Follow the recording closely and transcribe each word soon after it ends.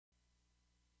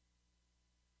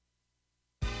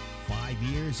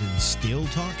years and still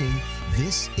talking.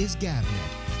 This is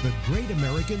GabNet, the Great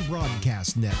American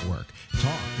Broadcast Network.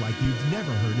 Talk like you've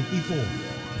never heard it before.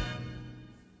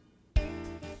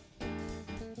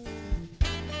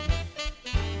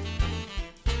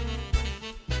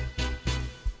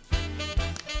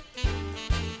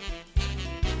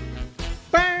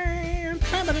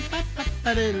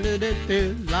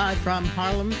 Live from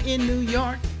Harlem in New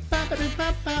York.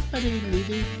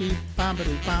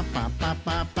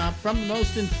 From the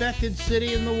most infected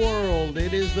city in the world,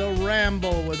 it is the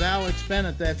Ramble with Alex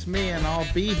Bennett. That's me, and I'll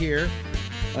be here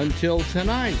until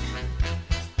tonight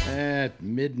at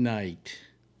midnight.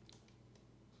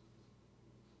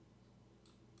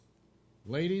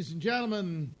 Ladies and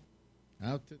gentlemen,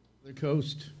 out to the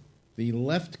coast, the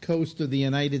left coast of the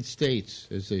United States,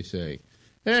 as they say.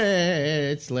 Hey,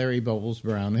 it's Larry Bubbles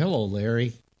Brown. Hello,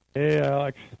 Larry. Hey,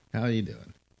 Alex. How you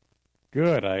doing?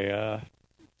 Good. I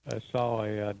saw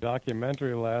a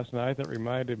documentary last night that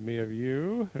reminded me of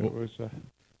you. It was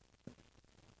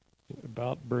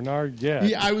about Bernard Getz.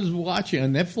 Yeah, I was watching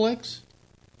on Netflix.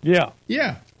 Yeah.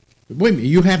 Yeah. Wait a minute,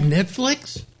 you have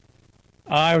Netflix?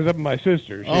 I was up at my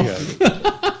sister's.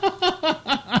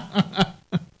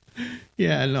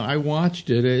 Yeah, no, I watched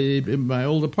it. My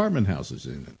old apartment house is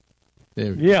in it.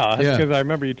 Yeah, because I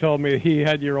remember you told me he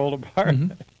had your old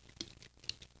apartment. Mm-hmm.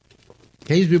 In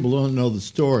case people don't know the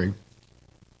story,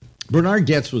 Bernard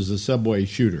Getz was a subway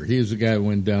shooter. He was the guy who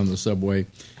went down the subway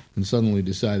and suddenly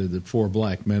decided that 4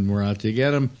 black men were out to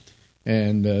get him,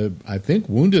 and I think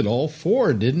wounded all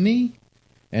 4, didn't he?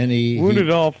 And he wounded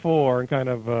all 4, and kind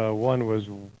of one was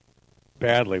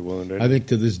badly wounded. I think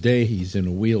to this day he's in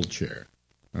a wheelchair.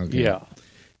 Okay. Yeah.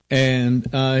 And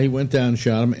he went down and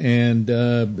shot him, and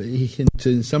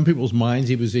in some people's minds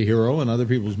he was a hero, in other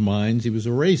people's minds he was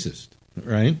a racist,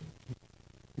 right?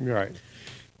 Right.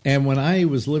 And when I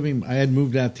was living, I had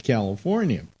moved out to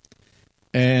California,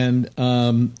 and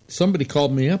somebody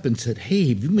called me up and said, "Hey,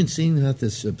 have you been seeing about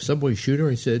this subway shooter?"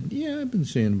 I said, "Yeah, I've been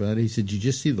seeing about it." He said, "Did you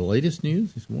just see the latest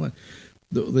news?" I said, "What?"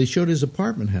 They showed his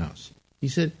apartment house. He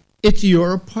said, "It's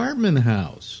your apartment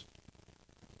house."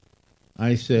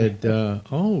 I said,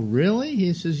 "Oh, really?"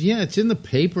 He says, "Yeah, it's in the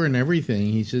paper and everything."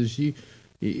 He says,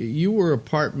 "You were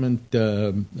apartment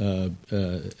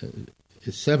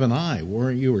 7I,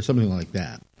 weren't you?" Or something like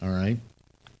that, all right?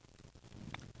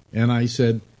 And I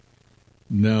said,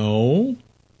 "No."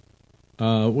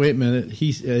 Wait a minute.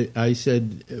 I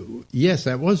said, "Yes,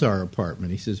 that was our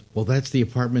apartment." He says, "Well, that's the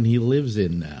apartment he lives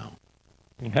in now."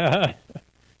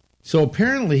 So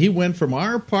apparently he went from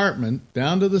our apartment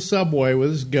down to the subway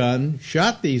with his gun,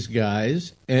 shot these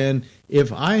guys, and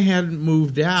if I hadn't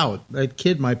moved out, that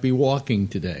kid might be walking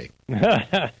today.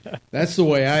 That's the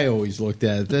way I always looked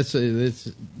at it. That's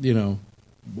you know,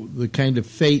 the kind of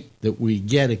fate that we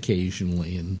get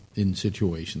occasionally in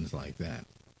situations like that.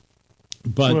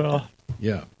 But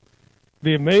yeah,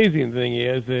 the amazing thing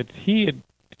is that he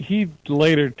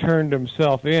later turned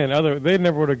himself in. They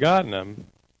never would have gotten him.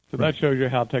 So that shows you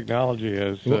how technology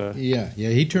is.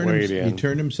 He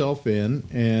turned himself in,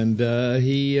 and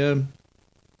then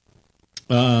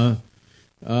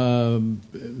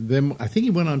I think he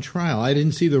went on trial. I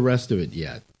didn't see the rest of it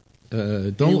yet.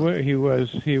 He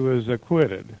was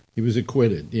acquitted. He was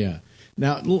acquitted. Yeah.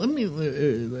 Now let me.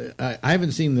 I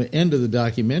haven't seen the end of the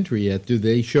documentary yet. Do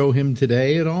they show him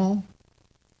today at all?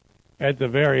 At the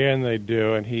very end, they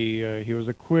do, and he was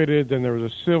acquitted. Then there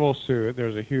was a civil suit. There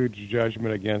was a huge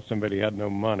judgment against him, but he had no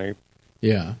money.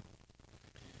 Yeah.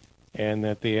 And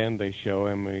at the end, they show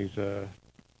him he's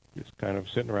just kind of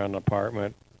sitting around an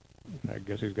apartment. I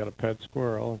guess he's got a pet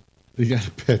squirrel. He got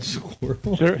a pet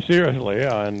squirrel? Seriously,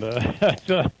 yeah, and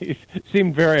so he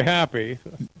seemed very happy.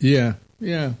 Yeah.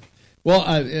 Well,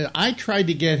 I tried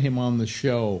to get him on the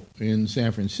show in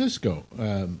San Francisco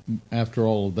after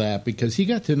all of that because he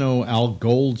got to know Al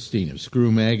Goldstein of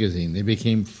Screw Magazine. They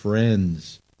became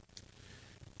friends.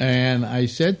 And I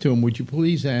said to him, "Would you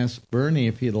please ask Bernie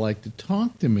if he'd like to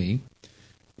talk to me?"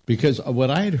 Because what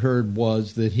I had heard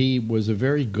was that he was a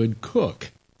very good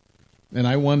cook. And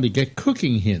I wanted to get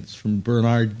cooking hints from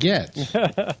Bernard Getz.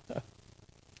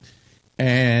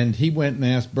 And he went and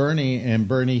asked Bernie, and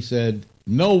Bernie said,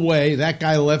 "No way, that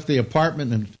guy left the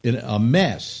apartment in a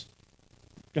mess."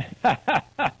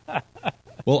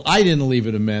 Well, I didn't leave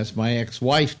it a mess. My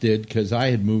ex-wife did because I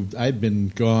had moved. I'd been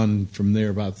gone from there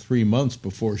about 3 months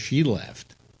before she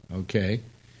left. Okay,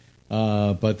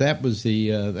 but that was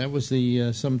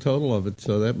the sum total of it.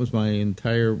 So that was my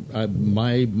entire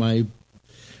my.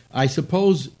 I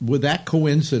suppose with that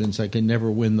coincidence, I can never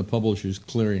win the Publishers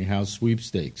Clearinghouse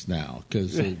sweepstakes now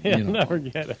because never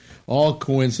get it. All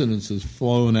coincidences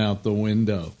flown out the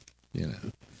window,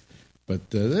 But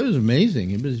that was amazing.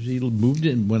 He moved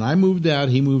in when I moved out.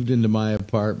 He moved into my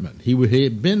apartment. He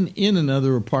had been in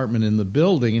another apartment in the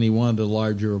building, and he wanted a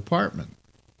larger apartment.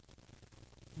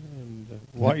 And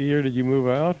what year did you move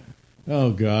out?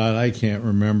 Oh God, I can't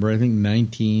remember. I think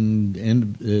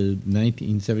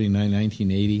 1979,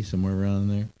 1980, somewhere around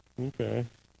there. Okay.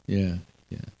 Yeah.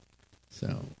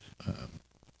 So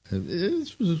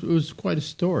it was quite a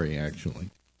story,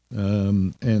 actually.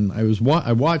 And I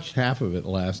watched half of it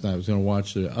last night. I was going to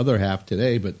watch the other half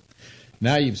today, but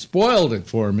now you've spoiled it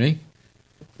for me.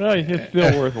 Well, it's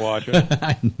still worth watching.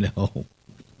 I know.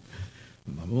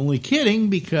 I'm only kidding,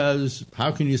 because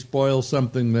how can you spoil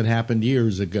something that happened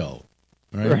years ago,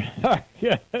 right?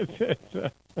 Yeah,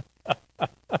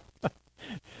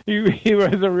 he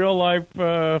was a real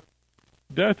life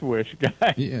Death Wish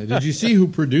guy. Yeah. Did you see who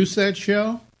produced that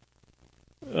show?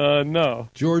 No.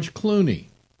 George Clooney.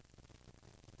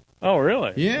 Oh,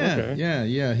 really? Yeah, okay.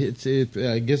 yeah.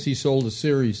 I guess he sold a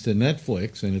series to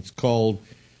Netflix, and it's called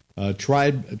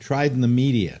Tried in the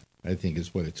Media, I think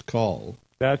is what it's called.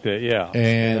 That's it, yeah.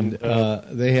 And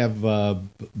they have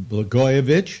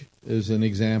Blagojevich is an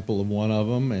example of one of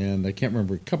them, and I can't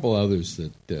remember a couple others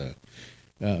that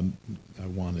I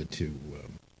want to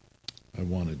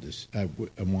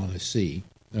see.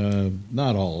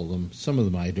 Not all of them. Some of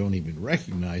them I don't even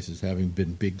recognize as having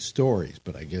been big stories,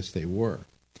 but I guess they were.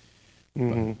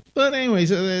 Mm-hmm. But anyways,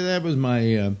 that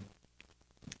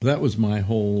was my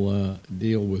whole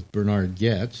deal with Bernard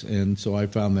Goetz, and so I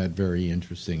found that very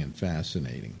interesting and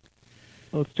fascinating.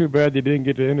 Well, it's too bad you didn't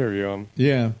get to interview him.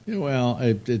 Yeah, well,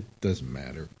 it doesn't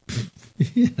matter.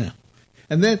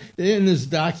 And then in this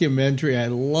documentary, I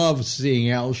love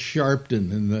seeing Al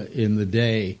Sharpton in the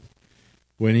day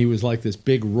when he was like this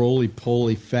big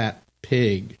roly-poly fat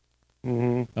pig,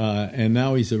 and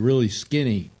now he's a really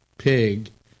skinny pig.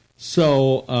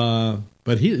 So,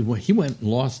 but he went and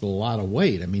lost a lot of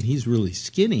weight. I mean, he's really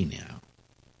skinny now.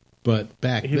 But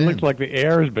back then, he looks like the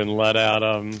air's been let out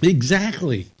of him.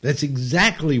 Exactly. That's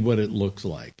exactly what it looks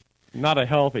like. Not a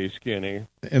healthy skinny.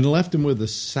 And left him with a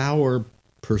sour,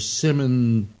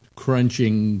 persimmon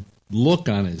crunching look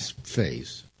on his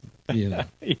face. You know.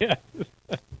 Yeah.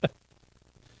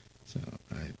 So,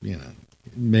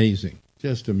 amazing.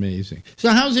 Just amazing. So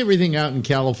how's everything out in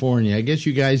California? I guess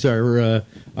you guys are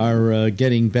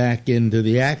getting back into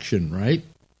the action, right?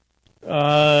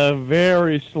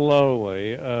 Very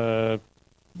slowly. The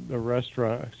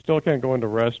restaurant still can't go into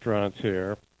restaurants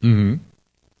here. Mm-hmm.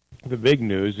 The big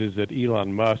news is that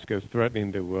Elon Musk is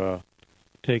threatening to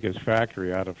take his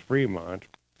factory out of Fremont.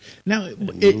 Now,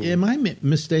 am I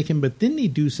mistaken? But didn't he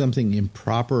do something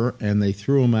improper, and they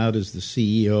threw him out as the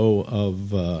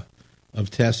CEO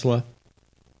of Tesla?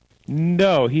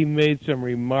 No, he made some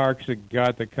remarks that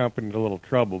got the company in a little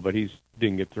trouble, but he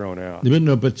didn't get thrown out.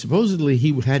 But supposedly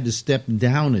he had to step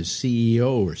down as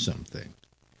CEO or something.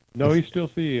 No, he's still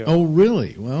CEO. Oh,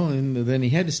 really? Well, and then he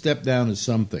had to step down as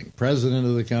something, president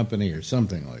of the company or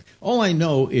something like. All I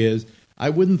know is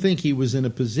I wouldn't think he was in a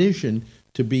position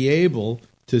to be able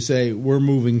to say, we're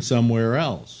moving somewhere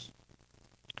else.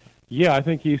 Yeah, I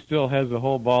think he still has a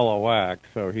whole ball of wax,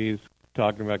 so he's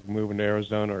talking about moving to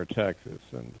Arizona or Texas.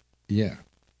 And yeah.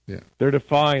 They're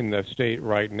defying the state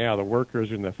right now. The workers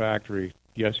in the factory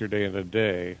yesterday and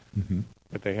today,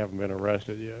 but they haven't been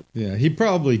arrested yet. Yeah, he'd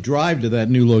probably drive to that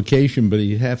new location, but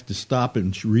he'd have to stop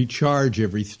and recharge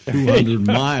every 200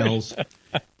 miles.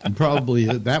 And probably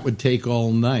that would take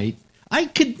all night. I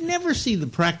could never see the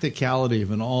practicality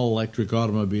of an all-electric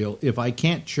automobile if I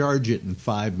can't charge it in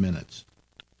 5 minutes.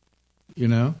 You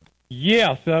know?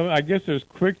 Yeah, so I guess there's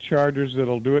quick chargers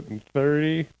that'll do it in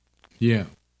 30. Yeah.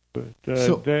 But that's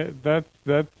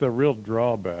the real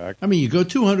drawback. I mean, you go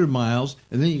 200 miles,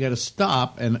 and then you got to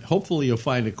stop, and hopefully you'll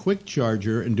find a quick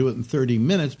charger and do it in 30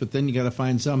 minutes, but then you got to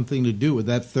find something to do with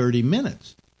that 30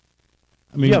 minutes.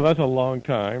 I mean, yeah, that's a long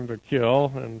time to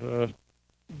kill, and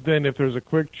then if there's a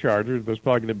quick charger, there's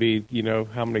probably going to be,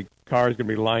 how many cars going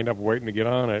to be lined up waiting to get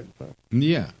on it. So.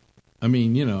 Yeah. I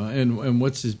mean, and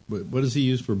what does he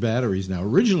use for batteries now?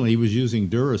 Originally, he was using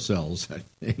Duracells, I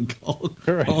think,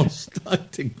 all stuck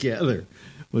together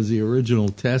was the original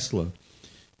Tesla.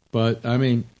 But, I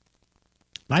mean,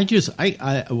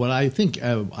 what I think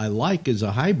I like is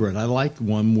a hybrid. I like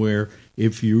one where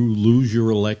if you lose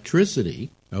your electricity,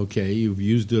 okay, you've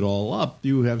used it all up,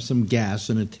 you have some gas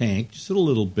in a tank, just a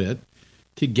little bit,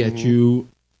 to get you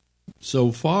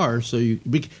so far.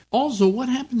 Also, what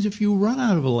happens if you run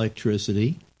out of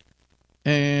electricity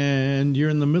and you're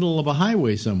in the middle of a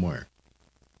highway somewhere?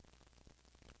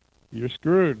 You're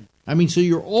screwed. I mean, so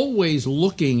you're always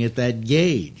looking at that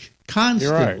gauge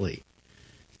constantly.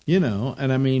 You're right.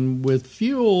 And I mean, with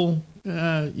fuel,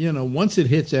 once it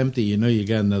hits empty, you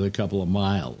got another couple of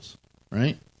miles,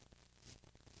 right?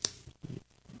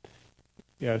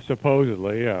 Yeah,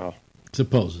 supposedly, yeah.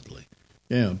 Supposedly.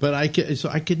 Yeah, but I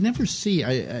could never see.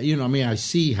 I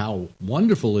see how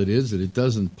wonderful it is that it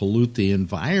doesn't pollute the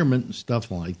environment and stuff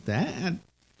like that.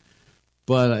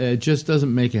 But it just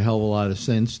doesn't make a hell of a lot of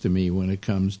sense to me when it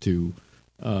comes to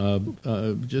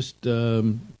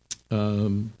the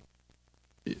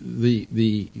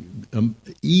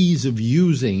ease of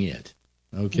using it.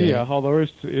 Okay. Yeah, although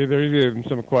there's even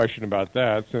some question about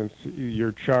that, since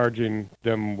you're charging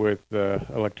them with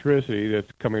electricity that's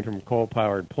coming from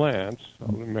coal-powered plants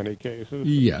in many cases.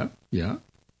 Yeah.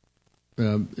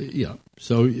 So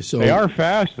they are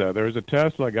fast though. There was a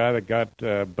Tesla guy that got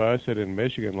busted in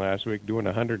Michigan last week doing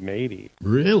 180.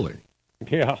 Really?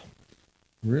 Yeah.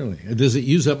 Really? Does it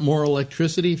use up more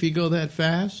electricity if you go that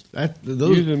fast?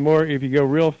 Uses more if you go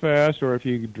real fast, or if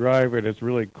you drive it, it's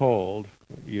really cold.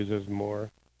 It uses more.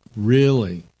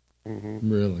 Really?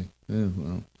 Mm-hmm. Really? Yeah,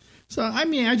 well. So I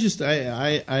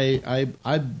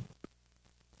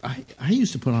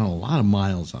used to put on a lot of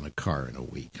miles on a car in a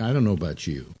week. I don't know about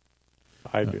you.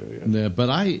 I do. Yeah.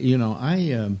 But I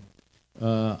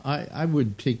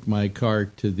would take my car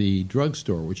to the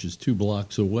drugstore, which is 2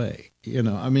 blocks away.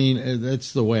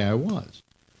 That's the way I was.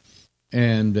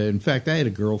 And in fact, I had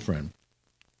a girlfriend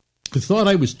who thought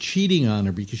I was cheating on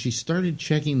her because she started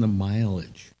checking the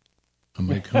mileage on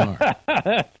my car.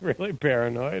 That's really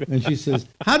paranoid. And she says,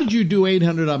 "How did you do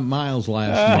 800 miles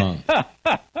last month?"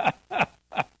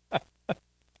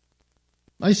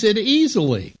 I said,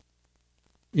 "Easily."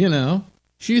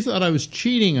 She thought I was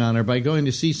cheating on her by going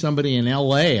to see somebody in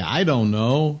L.A. I don't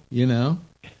know, and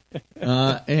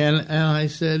I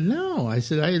said, "No." I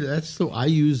said, I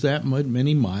use that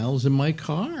many miles in my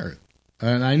car.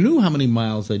 And I knew how many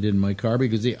miles I did in my car,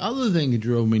 because the other thing that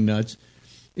drove me nuts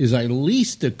is I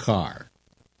leased a car.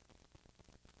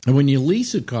 And when you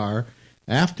lease a car,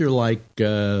 after like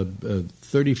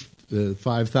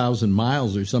 35,000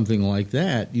 miles or something like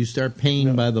that, you start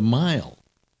paying by the mile.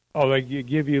 Oh, they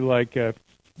give you like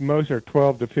most are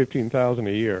 12 to 15,000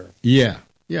 a year. Yeah.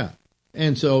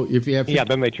 And so if you have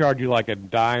then they charge you like a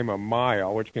dime a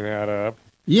mile, which can add up.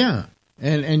 Yeah,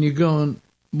 and you're going,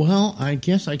 well, I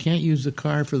guess I can't use the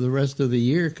car for the rest of the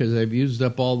year because I've used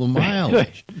up all the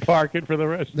mileage. Park it for the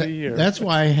rest of the year. That's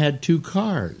why I had 2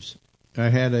 cars. I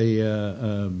had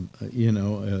a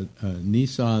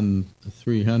Nissan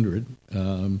 300,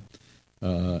 and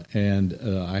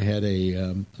I had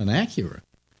an Acura,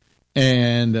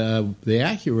 and the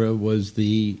Acura was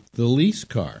the lease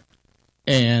car,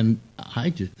 and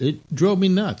it drove me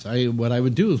nuts. What I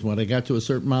would do is when I got to a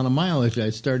certain amount of mileage, I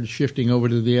started shifting over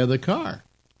to the other car.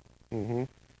 Mm-hmm.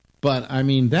 But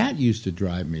that used to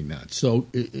drive me nuts. So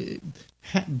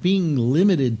being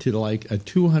limited to like a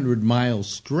 200-mile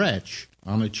stretch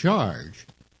on a charge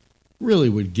really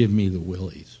would give me the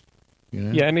willies.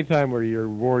 Yeah, anytime where you're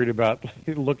worried about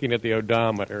looking at the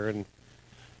odometer and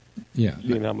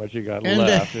seeing how much you got and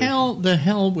left. The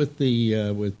hell with the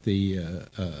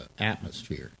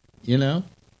atmosphere.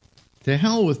 To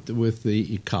hell with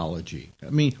the ecology. I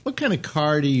mean, what kind of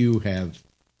car do you have,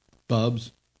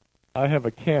 Bubs? I have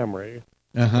a Camry.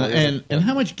 And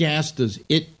how much gas does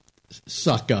it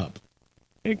suck up?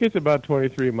 It gets about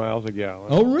 23 miles a gallon.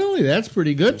 Oh, really? That's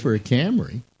pretty good for a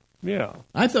Camry. Yeah.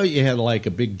 I thought you had like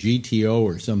a big GTO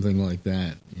or something like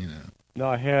that, No,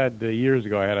 I had, years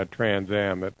ago, I had a Trans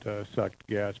Am that sucked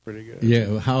gas pretty good.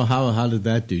 Yeah, how did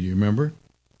that do? Do you remember?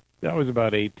 That was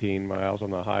about 18 miles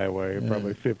on the highway,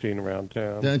 probably 15 around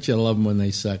town. Don't you love them when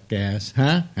they suck gas?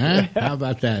 Huh? How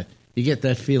about that? You get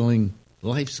that feeling,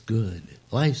 life's good.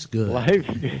 Life's good.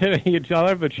 Life's good. I'll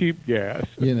have the cheap gas.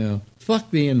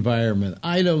 Fuck the environment.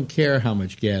 I don't care how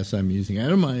much gas I'm using. I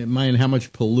don't mind how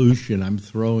much pollution I'm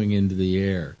throwing into the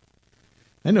air.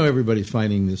 I know everybody's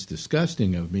finding this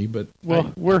disgusting of me, but...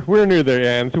 Well, we're near the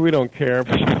end, so we don't care.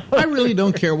 I really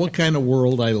don't care what kind of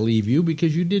world I leave you,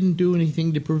 because you didn't do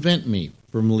anything to prevent me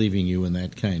from leaving you in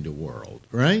that kind of world,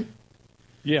 right?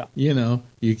 Yeah.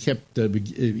 You kept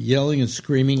yelling and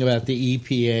screaming about the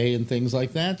EPA and things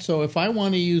like that. So if I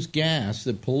want to use gas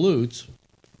that pollutes,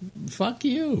 fuck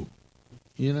you.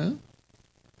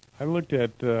 I looked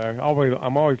at.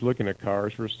 I'm always looking at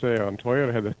cars for sale. And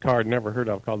Toyota had this car I'd never heard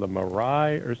of called the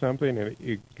Mirai or something, and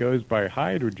it goes by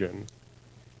hydrogen.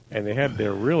 And they had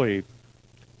they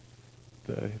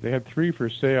had 3 for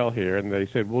sale here, and they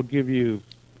said we'll give you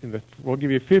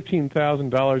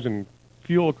 $15,000 in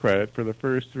fuel credit for the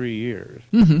first 3 years.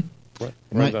 Mm-hmm.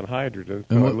 Runs on hydrogen.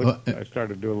 So I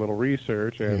started to do a little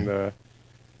research, and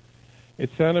it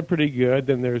sounded pretty good.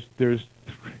 Then there's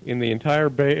in the entire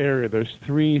Bay Area, there's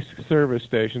 3 service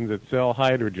stations that sell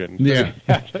hydrogen. So Yeah.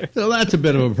 So that's a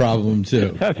bit of a problem,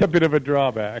 too. that's a bit of a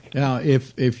drawback. Now,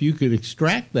 if you could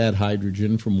extract that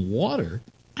hydrogen from water,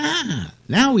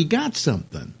 now we got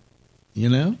something, you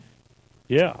know?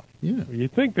 Yeah. Yeah.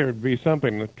 You'd think there would be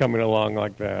something that's coming along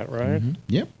like that, right? Mm-hmm.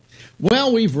 Yep.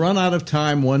 Well, we've run out of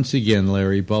time once again,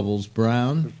 Larry Bubbles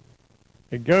Brown.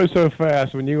 It goes so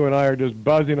fast when you and I are just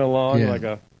buzzing along like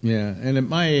a... Yeah, and at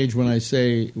my age, when I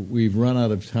say we've run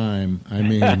out of time, I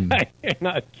mean... You're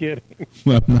not kidding.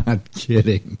 I'm not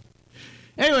kidding.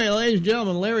 Anyway, ladies and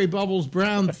gentlemen, Larry Bubbles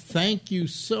Brown, thank you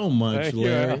so much, Thank you,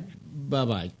 Larry. Al.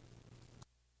 Bye-bye.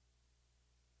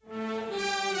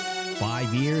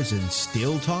 5 years and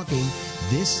still talking.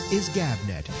 This is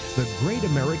GabNet, the Great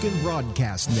American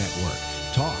Broadcast Network.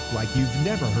 Talk like you've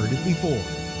never heard it before.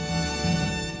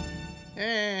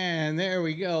 And there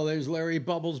we go. There's Larry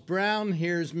Bubbles Brown.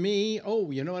 Here's me.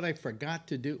 Oh, you know what I forgot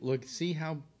to do? Look, see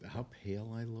how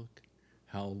pale I look?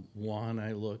 How wan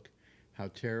I look? How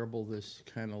terrible this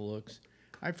kind of looks?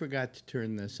 I forgot to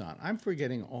turn this on. I'm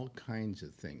forgetting all kinds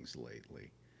of things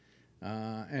lately.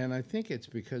 And I think it's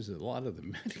because of a lot of the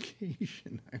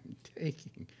medication I'm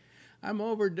taking. I'm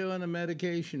overdoing the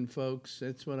medication, folks.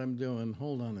 That's what I'm doing.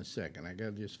 Hold on a second. I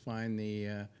got to just find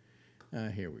the...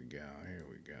 here we go. Here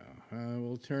we go.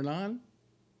 We'll turn on.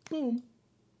 Boom.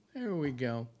 There we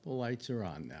go. The lights are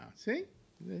on now. See?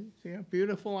 See how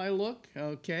beautiful I look?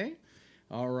 Okay.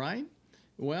 All right.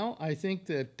 Well, I think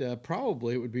that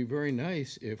probably it would be very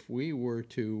nice if we were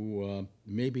to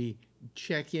maybe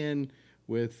check in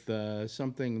with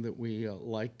something that we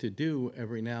like to do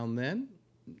every now and then.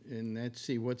 And let's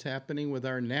see what's happening with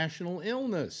our national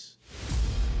illness.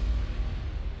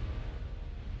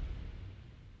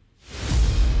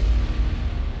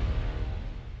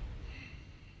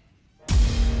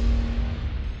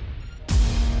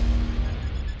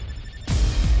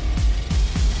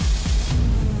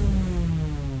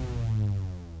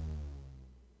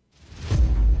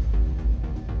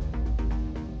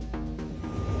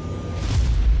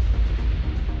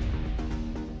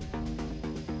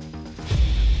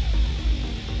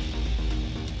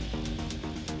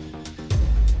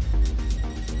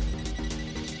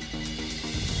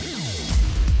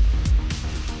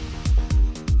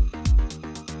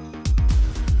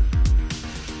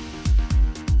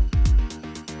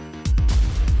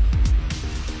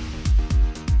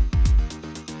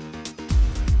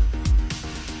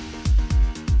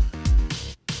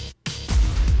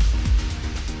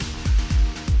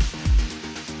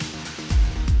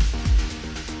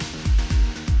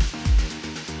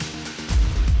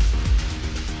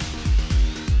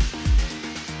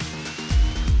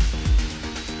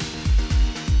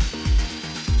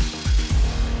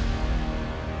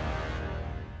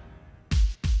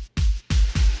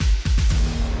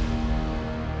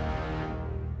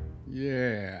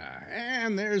 Yeah,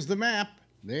 and there's the map.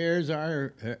 There's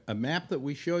our a map that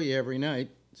we show you every night.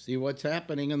 See what's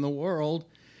happening in the world.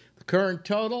 The current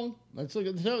total. Let's look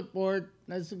at the tote board.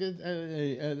 Let's look at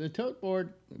the tote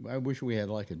board. I wish we had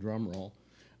like a drum roll.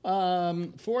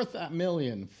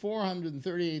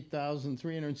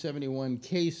 4,438,371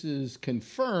 cases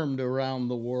confirmed around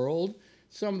the world.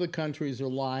 Some of the countries are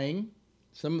lying.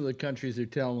 Some of the countries are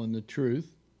telling the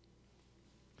truth.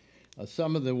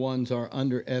 Some of the ones are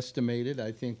underestimated.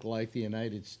 I think, like the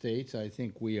United States, I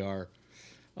think we are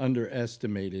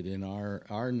underestimated in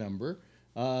our number.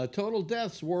 Total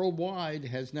deaths worldwide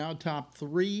has now topped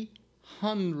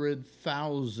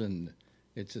 300,000.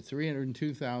 It's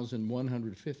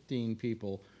 302,115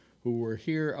 people who were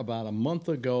here about a month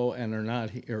ago and are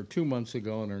not, or 2 months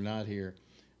ago and are not here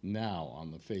now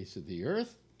on the face of the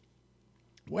earth.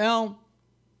 Well,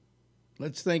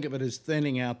 let's think of it as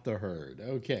thinning out the herd.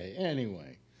 Okay,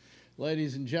 anyway,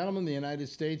 ladies and gentlemen, the United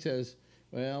States has,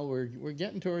 well, we're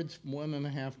getting towards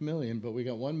 1.5 million, but we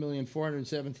got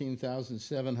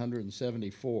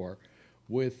 1,417,774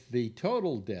 with the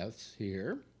total deaths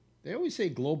here. They always say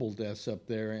global deaths up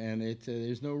there, and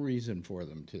there's no reason for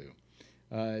them to.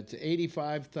 It's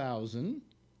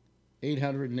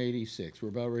 85,886. We're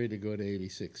about ready to go to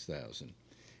 86,000.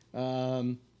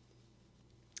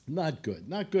 Not good.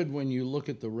 Not good when you look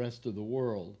at the rest of the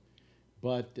world.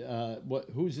 But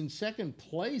who's in second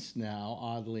place now,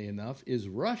 oddly enough, is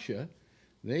Russia.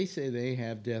 They say they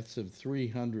have deaths of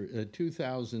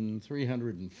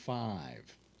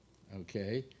 2,305.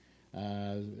 Okay.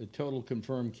 Total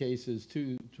confirmed cases,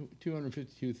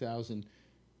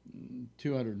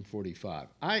 252,245.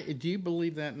 Do you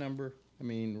believe that number? I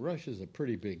mean, Russia's a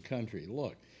pretty big country.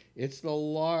 Look, it's the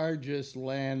largest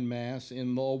landmass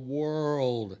in the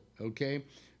world, okay?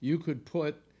 You could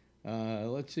put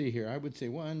Let's see here. I would say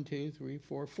 1, 2, 3,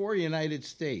 4. 4 United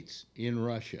States in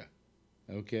Russia.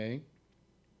 Okay.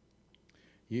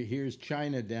 Here's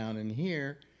China down in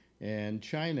here. And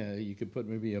China, you could put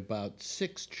maybe about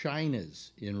 6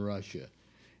 Chinas in Russia.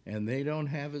 And they don't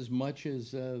have as much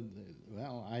as,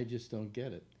 well, I just don't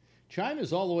get it.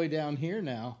 China's all the way down here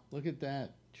now. Look at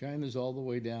that. China's all the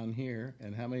way down here.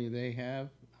 And how many they have?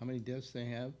 How many deaths they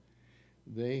have?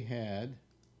 They had,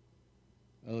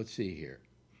 let's see here.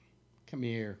 Come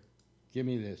here. Give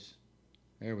me this.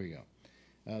 There we go.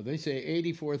 They say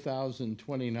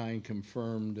 84,029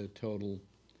 confirmed total.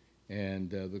 And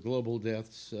the global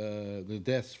deaths, the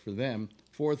deaths for them,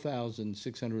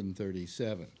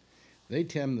 4,637. They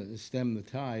stem the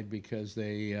tide because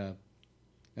they,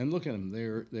 and look at them,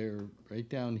 they're right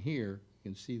down here.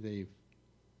 You can see they've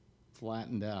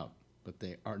flattened out, but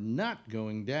they are not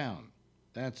going down.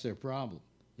 That's their problem.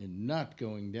 They're not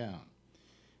going down.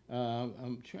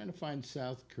 I'm trying to find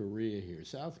South Korea here.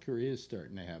 South Korea is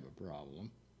starting to have a problem.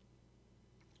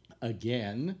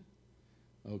 Again.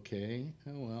 Okay.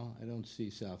 Oh, well, I don't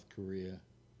see South Korea.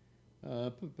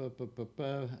 They're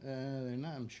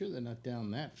not, I'm sure they're not down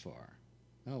that far.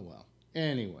 Oh, well.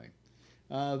 Anyway,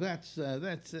 that's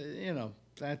you know,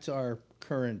 that's our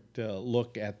current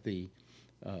look at the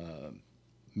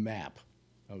map.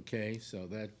 Okay, so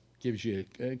that gives you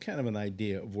kind of an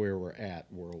idea of where we're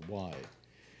at worldwide.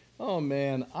 Oh,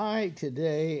 man, I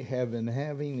today have been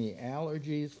having the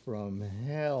allergies from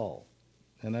hell.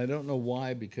 And I don't know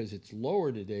why, because it's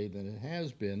lower today than it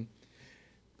has been.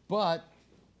 But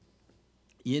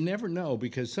you never know,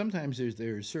 because sometimes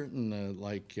there are certain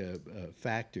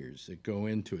factors that go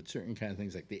into it, certain kind of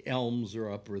things like the elms are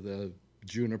up or the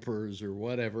junipers or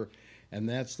whatever, and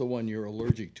that's the one you're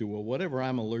allergic to. Well, whatever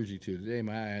I'm allergic to today,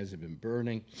 my eyes have been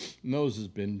burning, nose has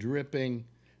been dripping.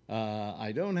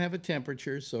 I don't have a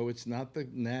temperature, so it's not the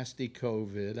nasty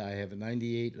COVID. I have a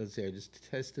 98, let's say I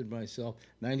just tested myself,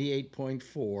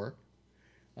 98.4,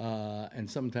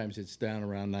 and sometimes it's down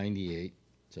around 98,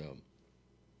 so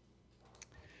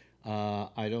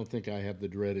I don't think I have the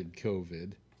dreaded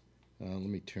COVID. Let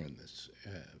me turn this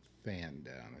fan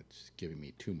down. It's giving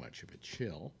me too much of a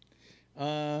chill.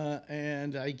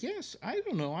 And I guess, I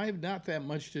don't know, I have not that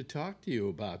much to talk to you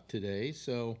about today,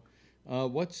 so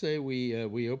what say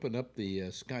we open up the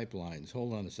Skype lines?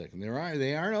 Hold on a second.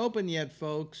 They aren't open yet,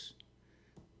 folks.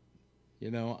 You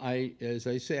know, as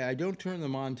I say, I don't turn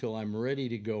them on till I'm ready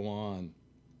to go on,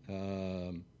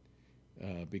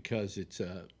 because it's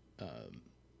a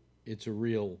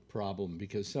real problem.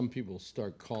 Because some people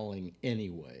start calling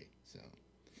anyway. So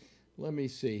let me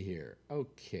see here.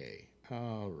 Okay.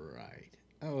 All right.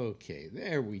 Okay.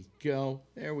 There we go.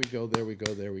 There we go. There we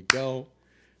go. There we go.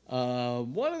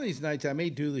 One of these nights I may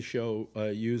do the show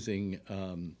using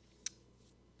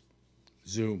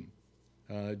Zoom,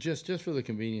 just for the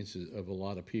convenience of a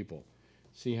lot of people.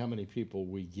 See how many people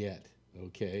we get,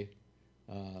 okay,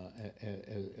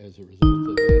 as a result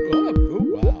of that.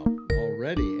 Oh, wow,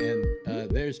 already. And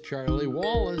there's Charlie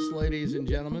Wallace, ladies and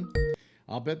gentlemen.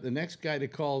 I'll bet the next guy to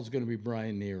call is going to be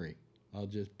Brian Neary. I'll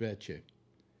just bet you.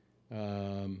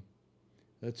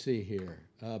 Let's see here.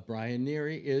 Brian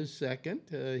Neary is second.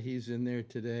 He's in there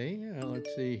today.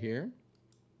 Let's see here.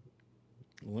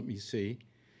 Let me see.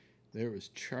 There was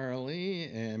Charlie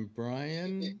and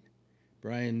Brian.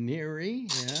 Brian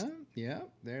Neary. Yeah.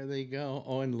 There they go.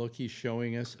 Oh, and look, he's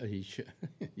showing us. You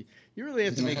really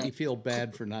have to make me feel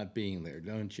bad for not being there,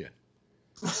 don't you?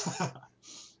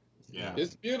 Yeah.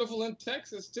 It's beautiful in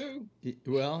Texas too.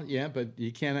 Well, yeah, but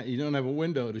you don't have a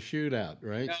window to shoot out,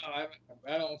 right? No,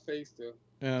 I don't face to.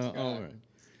 All right.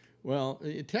 Well,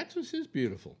 Texas is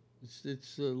beautiful.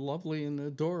 It's lovely and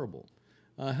adorable.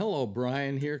 Hello,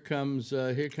 Brian. Here comes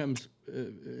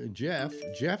Jeff.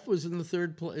 Jeff was in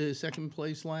the second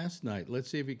place last night. Let's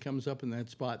see if he comes up in that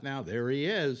spot now. There he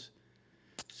is.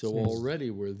 So already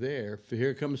we're there.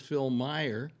 Here comes Phil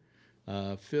Meyer.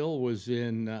 Phil was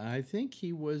in. I think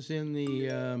he was in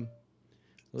the.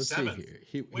 Let's Seventh. see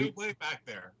here. Way back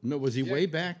there. No, was he way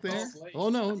back there? Oh,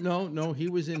 no. He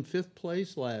was in 5th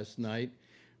place last night.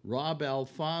 Rob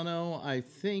Alfano, I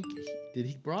think.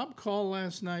 Did Rob call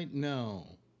last night? No.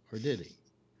 Or did he?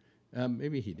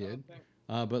 Maybe he did.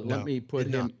 But let me put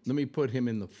him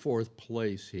in the 4th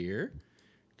place here.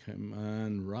 Come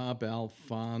on, Rob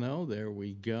Alfano. There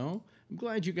we go. I'm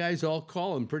glad you guys all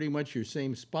call in pretty much your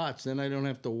same spots. Then I don't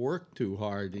have to work too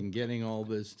hard in getting all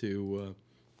this to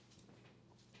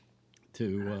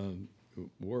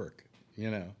work, you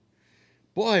know.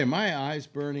 Boy, are my eyes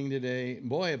burning today.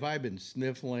 Boy, have I been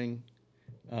sniffling.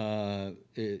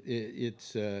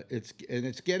 It's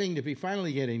getting to be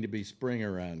finally getting to be spring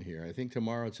around here. I think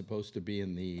tomorrow it's supposed to be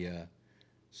in the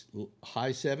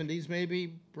high 70s,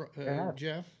 maybe. Yeah.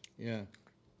 Jeff. Yeah.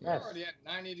 We're already at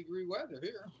 90-degree weather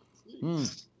here. Hmm.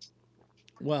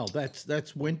 Well,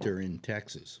 that's winter in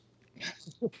Texas.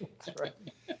 That's right.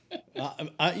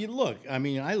 Look, I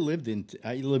mean, I lived in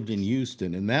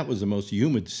Houston, and that was the most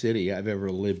humid city I've ever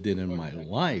lived in my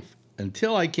life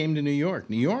until I came to New York.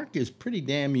 New York is pretty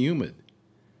damn humid,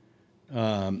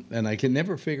 and I can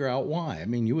never figure out why. I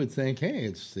mean, you would think, hey,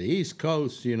 it's the East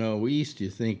Coast, east. You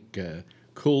think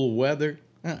cool weather?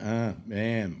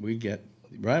 Man, we get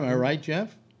right. Am I right,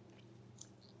 Jeff?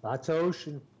 Lots of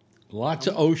ocean. Lots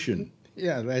of ocean.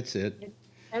 Yeah, that's it.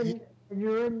 And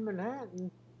you're in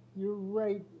Manhattan, you're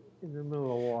right in the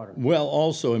middle of water. Well,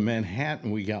 also in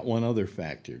Manhattan, we got one other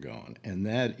factor going, and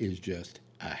that is just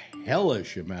a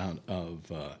hellish amount of.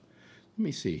 Let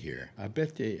me see here. I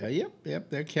bet they. Yep.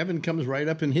 There, Kevin comes right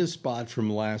up in his spot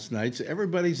from last night. So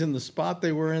everybody's in the spot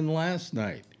they were in last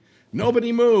night.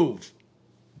 Nobody move.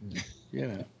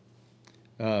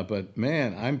 But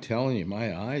man, I'm telling you,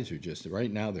 my eyes are just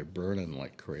right now. They're burning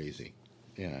like crazy.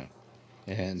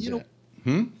 And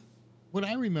what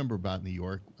I remember about New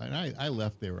York, and I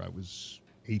left there, I was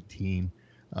 18,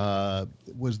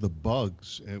 was the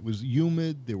bugs. It was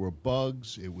humid. There were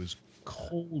bugs. It was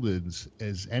cold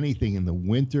as anything in the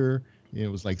winter. It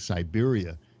was like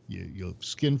Siberia. Your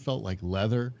skin felt like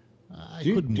leather. I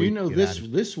couldn't wait to get out of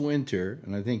it. This winter,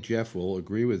 and I think Jeff will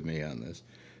agree with me on this.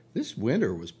 This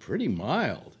winter was pretty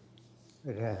mild.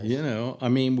 It has. I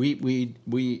mean,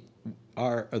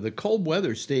 the cold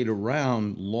weather stayed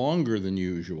around longer than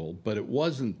usual, but it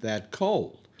wasn't that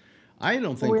cold. I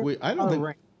think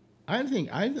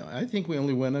we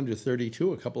only went under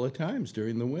 32 a couple of times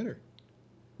during the winter.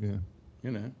 Yeah.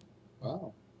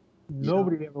 Wow.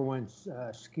 Nobody ever went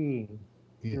skiing.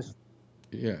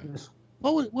 Yeah.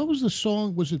 What was the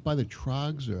song? Was it by the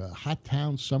Trogs? Hot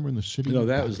Town, Summer in the City? No,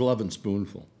 that was Love and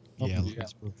Spoonful. Yeah,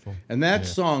 that's beautiful. And that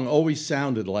song always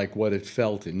sounded like what it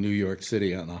felt in New York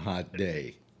City on a hot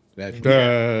day. That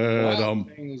da-dum,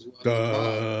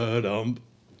 da-dum.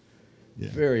 Yeah.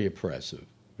 Very oppressive.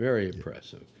 Very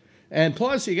oppressive. And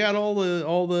plus you got all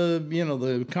the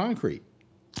the concrete.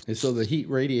 And so the heat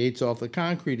radiates off the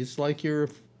concrete. It's like you're a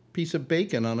piece of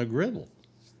bacon on a griddle.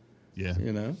 Yeah.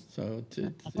 So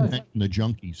The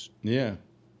junkies. yeah.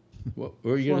 What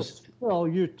were you going to Well,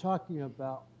 you're talking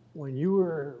about when you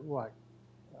were,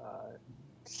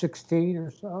 16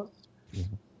 or so? Yeah.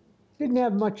 Didn't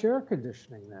have much air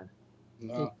conditioning then.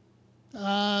 No.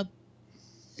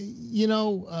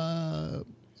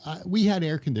 We had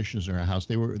air conditioners in our house.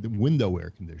 They were the window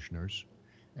air conditioners,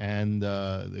 and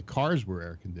the cars were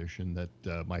air conditioned that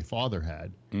my father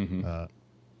had.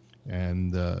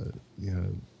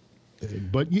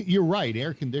 But you're right.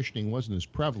 Air conditioning wasn't as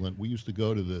prevalent. We used to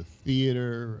go to the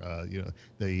theater,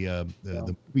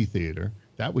 the movie theater.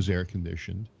 That was air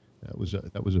conditioned. That was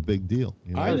a big deal.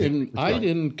 I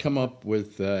didn't come up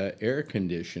with air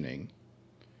conditioning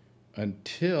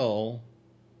until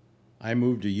I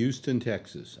moved to Houston,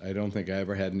 Texas. I don't think I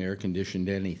ever had an air conditioned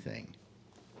anything.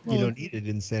 You don't need it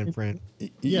in San Fran.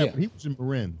 Yeah, but he was in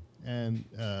Marin, and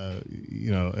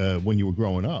when you were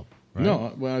growing up. Right?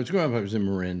 No, when I was growing up, I was in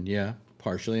Marin,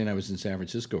 partially, and I was in San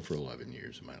Francisco for 11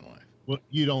 years of my life. Well,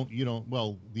 you don't.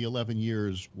 Well, the 11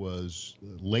 years was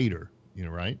later,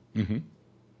 right? Mm-hmm.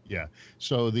 Yeah.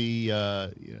 So the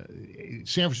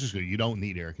San Francisco, you don't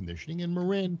need air conditioning. In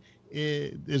Marin,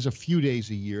 there's a few days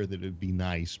a year that it'd be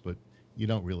nice, but you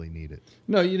don't really need it.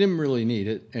 No, you didn't really need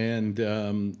it. And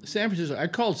San Francisco, I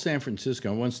called San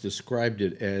Francisco. I once described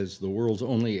it as the world's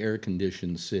only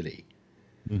air-conditioned city.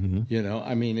 Mm-hmm.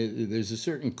 I mean, there's a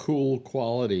certain cool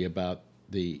quality about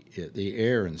the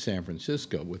air in San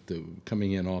Francisco with the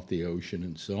coming in off the ocean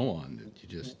and so on. That you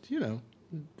just,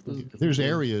 There's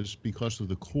areas because of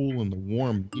the cool and the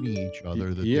warm meeting each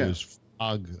other that there's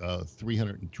fog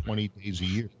 320 days a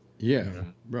year. Yeah,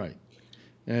 right.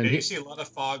 And you see a lot of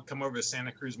fog come over the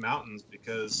Santa Cruz Mountains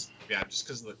just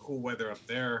because of the cool weather up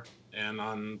there. And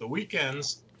on the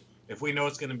weekends, if we know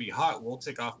it's going to be hot, we'll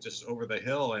take off just over the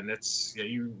hill, and it's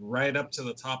you right up to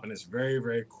the top, and it's very,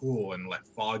 very cool and like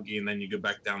foggy, and then you go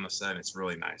back down the side, and it's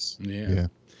really nice. Yeah.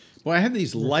 Well, I have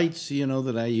these lights,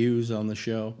 that I use on the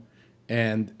show,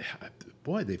 and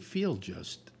boy, they feel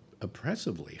just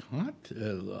oppressively hot,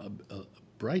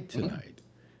 bright tonight.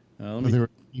 They're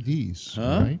LEDs,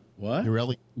 right? What? They're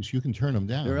LEDs. You can turn them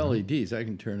down. They're right? LEDs. I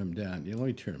can turn them down. Let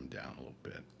me turn them down a little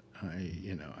bit.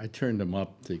 I turned them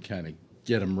up to kind of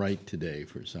get them right today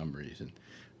for some reason.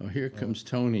 Oh, here comes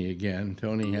Tony again.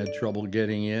 Tony had trouble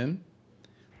getting in.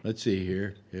 Let's see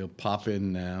here. He'll pop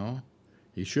in now.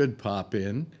 He should pop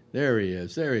in. There he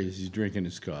is. There he is. He's drinking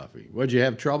his coffee. What'd you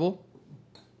have trouble?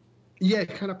 Yeah, it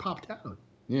kind of popped out.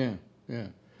 Yeah, yeah.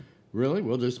 Really?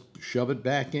 We'll just shove it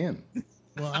back in.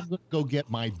 Well, I'm going to go get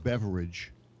my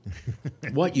beverage.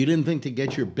 What? You didn't think to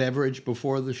get your beverage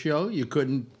before the show? You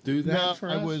couldn't do that No, for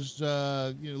I us? was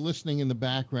listening in the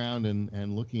background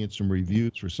and looking at some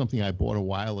reviews for something I bought a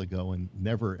while ago and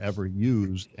never ever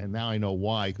used, and now I know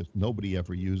why, because nobody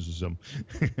ever uses them.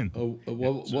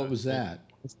 What was that?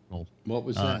 What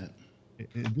was that?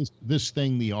 This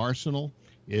thing, the Arsenal.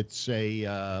 It's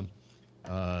a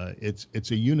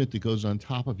it's a unit that goes on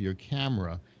top of your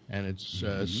camera, and it's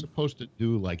supposed to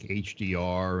do like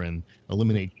HDR and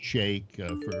eliminate shake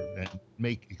and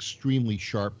make extremely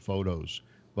sharp photos.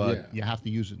 But you have to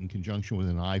use it in conjunction with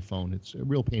an iPhone. It's a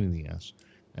real pain in the ass,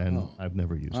 and I've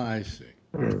never used it. I see.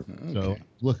 So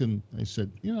looking, I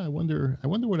said, I wonder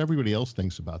what everybody else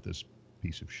thinks about this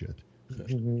piece of shit.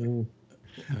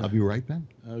 I'll be right back.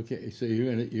 Okay, so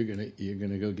you're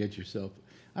gonna go get yourself.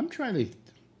 I'm trying to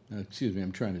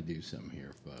do something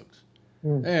here, folks.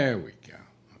 There we go.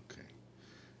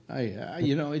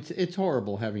 Okay. It's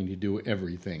horrible having to do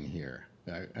everything here.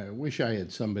 I wish I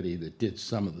had somebody that did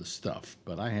some of the stuff,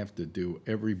 but I have to do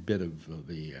every bit of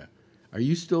the. Are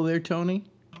you still there, Tony?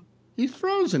 He's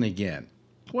frozen again.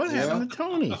 What happened to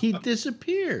Tony? He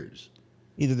disappears.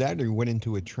 Either that or he went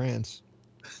into a trance.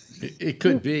 It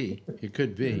could be. It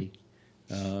could be.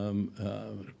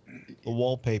 The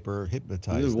wallpaper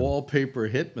hypnotized The him. wallpaper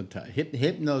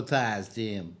hypnotized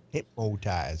him.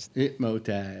 Hypnotized.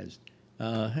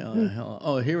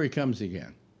 Oh, here he comes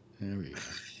again. There we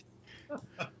go.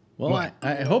 Well,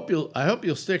 I hope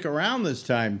you'll stick around this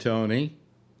time, Tony.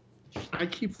 I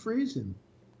keep freezing.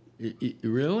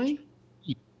 Really?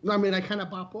 No, I mean, I kind of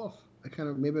bop off.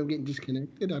 Maybe I'm getting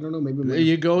disconnected. I don't know. Maybe. There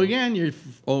you go again. No, you're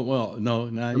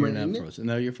not it? frozen.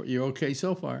 No, you're okay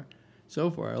so far. So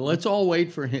far, let's all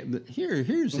wait for him.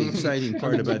 Here's the exciting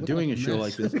part about doing a show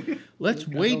like this. Let's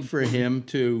wait for him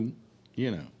to,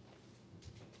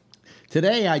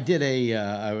 Today I did a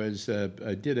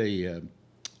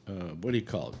what do you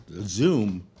call it? A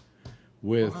Zoom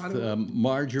with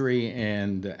Marjorie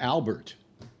and Albert.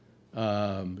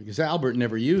 Because Albert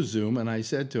never used Zoom, and I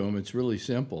said to him, it's really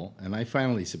simple. And I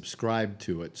finally subscribed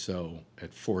to it, so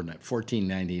at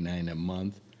 $14.99 a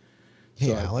month.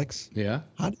 Hey, Alex. Yeah?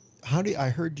 How do I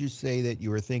heard you say that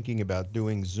you were thinking about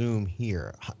doing Zoom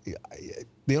here?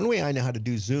 The only way I know how to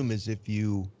do Zoom is if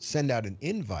you send out an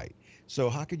invite. So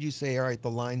how could you say, all right,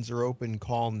 the lines are open,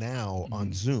 call now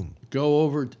on Zoom? Go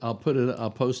over. I'll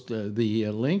post the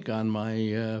link on my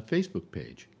Facebook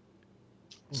page.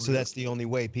 So that's the only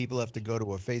way. People have to go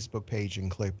to a Facebook page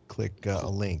and click a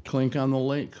link. Click on the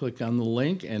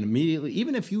link, and immediately,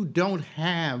 even if you don't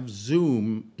have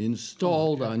Zoom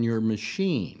installed on your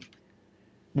machine.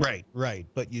 Right.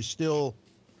 But you still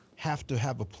have to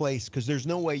have a place, because there's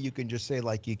no way you can just say,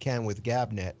 like you can with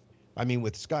Gabnet,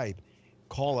 with Skype,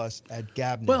 call us at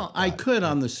Gabnet. Well, I could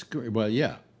on the screen. Well,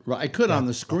 yeah. I could on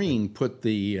the screen put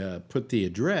the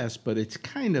address, but it's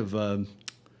kind of a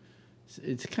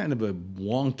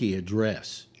wonky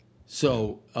address.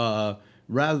 So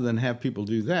rather than have people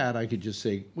do that, I could just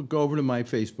say, well, go over to my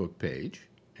Facebook page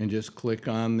and just click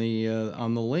on the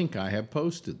link I have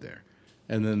posted there,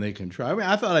 and then they can try.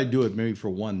 I thought I'd do it maybe for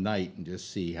one night and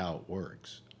just see how it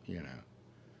works.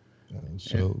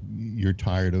 So you're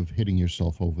tired of hitting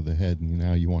yourself over the head, and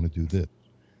now you want to do this.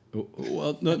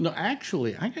 Well, no.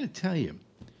 Actually, I got to tell you,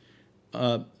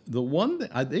 the one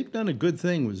that they've done a good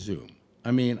thing with Zoom.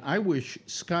 I wish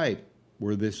Skype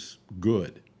were this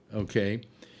good. Okay,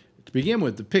 to begin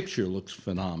with, the picture looks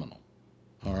phenomenal.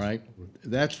 All right,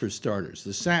 that's for starters.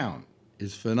 The sound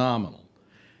is phenomenal,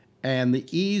 and the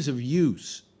ease of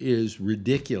use is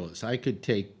ridiculous. I could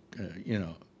take,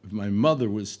 if my mother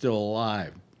was still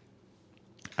alive,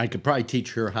 I could probably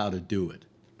teach her how to do it.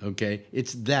 Okay,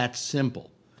 it's that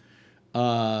simple.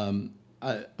 However,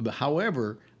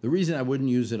 the reason I wouldn't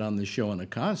use it on the show on a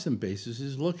constant basis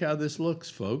is look how this looks,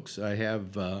 folks. I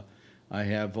have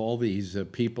all these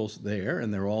people there,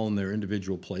 and they're all in their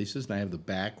individual places. And I have the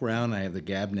background. I have the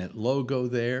Gabnet logo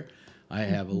there. I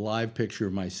have a live picture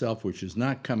of myself, which is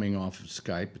not coming off of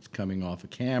Skype. It's coming off a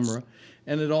camera.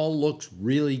 And it all looks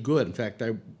really good. In fact,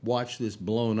 I watched this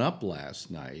blown up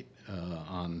last night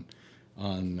on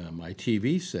my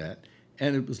TV set.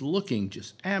 And it was looking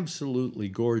just absolutely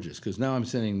gorgeous, because now I'm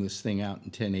sending this thing out in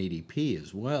 1080p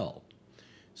as well.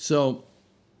 So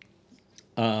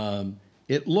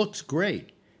it looks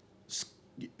great.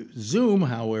 Zoom,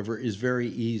 however, is very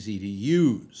easy to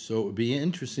use. So it would be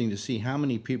interesting to see how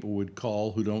many people would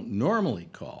call who don't normally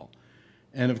call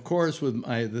And of course, with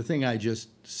the thing I just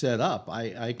set up,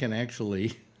 I can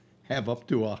actually have up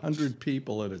to 100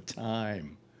 people at a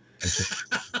time.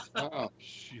 Oh,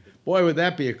 boy, would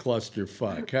that be a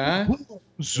clusterfuck, huh?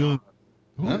 Zoom.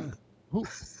 Huh? Who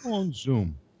owns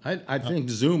Zoom? I think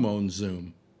Zoom owns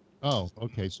Zoom. Oh,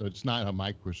 okay. So it's not a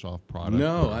Microsoft product.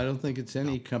 No, I don't think it's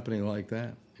any company like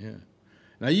that. Yeah.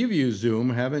 Now you've used Zoom,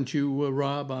 haven't you,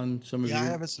 Rob? On some of your... I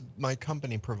have my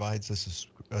company provides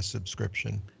a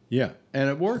subscription. Yeah, and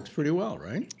it works pretty well,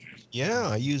 right? Yeah,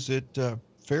 I use it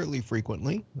fairly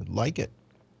frequently. I like it.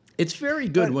 It's very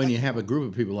good when you have a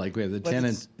group of people like we have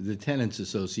the Tenants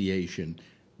Association.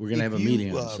 We're going to have a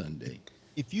meeting on Sunday.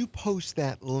 If you post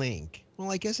that link,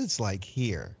 well, I guess it's like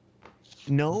here.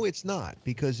 No, it's not,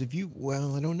 because I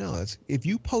don't know. If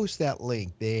you post that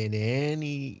link, then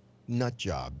any nut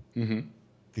job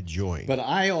could join. But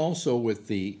I also with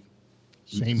the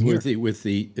Same with the with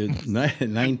the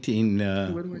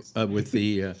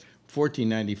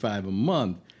 $14.95 a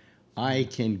month, I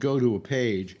can go to a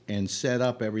page and set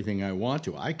up everything I want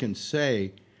to. I can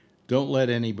say, don't let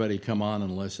anybody come on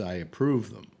unless I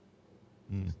approve them.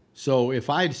 So if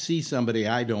I see somebody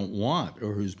I don't want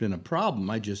or who's been a problem,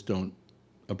 I just don't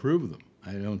approve them.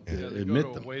 I don't admit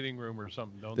go to them. A waiting room or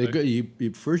something, don't they? they?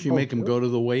 First, you make them go to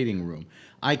the waiting room.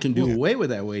 I can do away with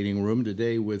that waiting room.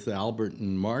 Today with Albert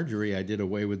and Marjorie, I did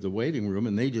away with the waiting room,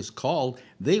 and they just called.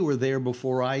 They were there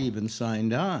before I even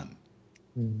signed on.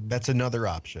 That's another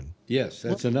option. Yes,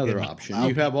 that's another option.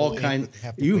 You have all kinds.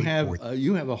 You have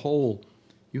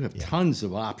tons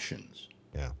of options.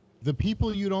 Yeah. The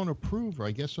people you don't approve,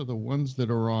 I guess, are the ones that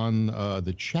are on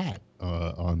the chat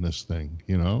on this thing,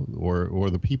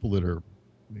 or the people that are,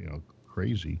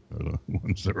 crazy are the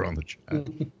ones that are on the chat.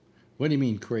 What do you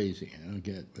mean crazy? I don't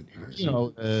get what you're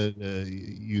saying.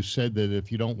 You said that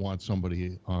if you don't want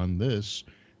somebody on this,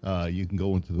 you can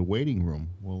go into the waiting room.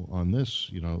 Well, on this,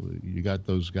 you got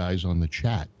those guys on the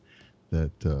chat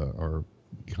that are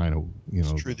kind of,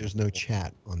 It's true. There's no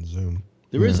chat on Zoom.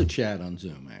 There is a chat on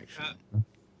Zoom, actually.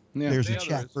 Yeah. There's a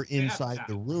chat for inside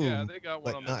the room. Yeah, they got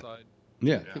one on the side.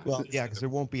 Yeah. Well, yeah, because it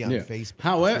won't be on Facebook.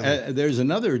 However, there's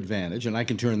another advantage, and I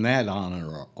can turn that on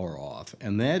or off,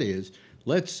 and that is,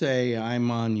 let's say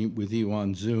I'm on with you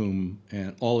on Zoom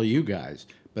and all of you guys,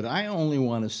 but I only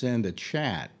want to send a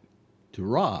chat to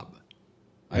Rob.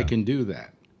 Yeah. I can do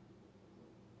that.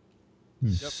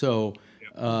 So,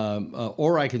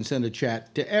 or I can send a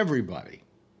chat to everybody.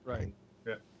 Right.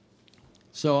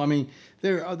 So I mean,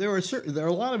 there are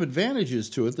a lot of advantages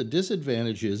to it. The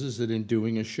disadvantage is that in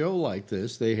doing a show like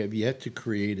this, they have yet to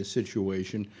create a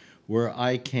situation where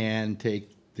I can take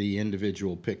the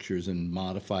individual pictures and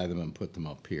modify them and put them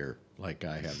up here like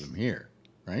I have them here,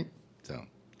 right? So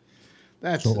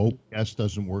that's OBS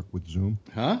doesn't work with Zoom,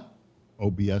 huh?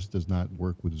 OBS does not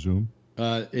work with Zoom.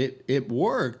 It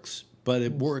works, but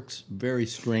it works very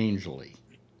strangely.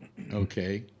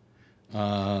 Okay.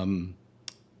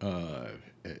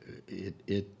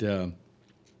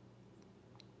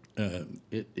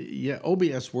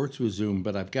 OBS works with Zoom,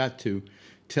 but I've got to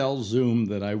tell Zoom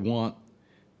that I want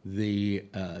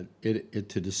it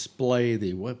to display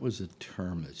the, what was the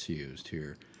term that's used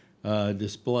here?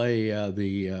 Display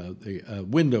the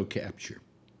window capture.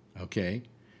 Okay,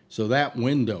 so that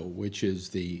window, which is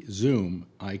the Zoom,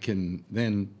 I can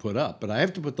then put up, but I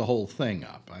have to put the whole thing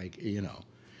up.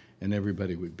 And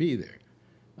everybody would be there.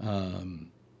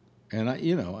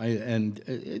 And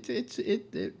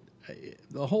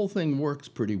the whole thing works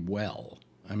pretty well.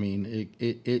 I mean,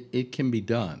 it can be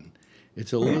done.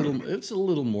 It's a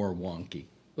little more wonky,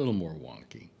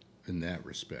 in that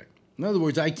respect. In other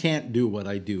words, I can't do what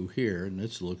I do here, and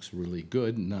this looks really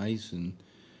good and nice, and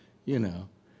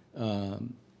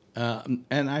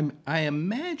and I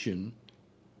imagine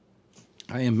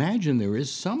there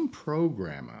is some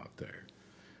program out there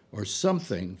or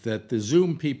something that the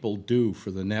Zoom people do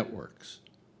for the networks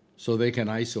so they can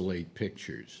isolate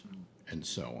pictures and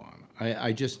so on.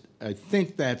 I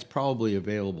think that's probably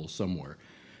available somewhere.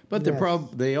 But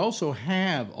they also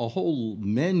have a whole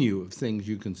menu of things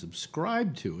you can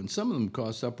subscribe to, and some of them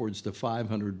cost upwards to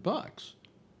 $500.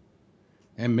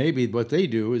 And maybe what they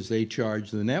do is they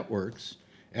charge the networks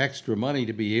extra money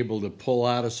to be able to pull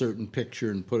out a certain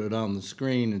picture and put it on the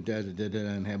screen and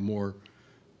have more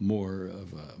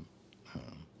of a,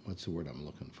 what's the word I'm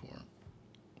looking for?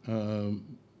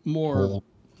 More,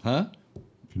 huh?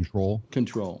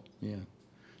 Control, yeah.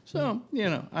 So,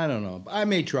 I don't know. I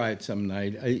may try it some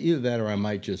night. Either that or I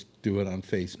might just do it on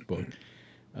Facebook.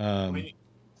 Alex,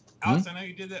 I know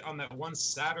you did that on that one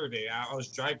Saturday. I was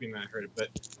driving and I heard it, but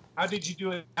how did you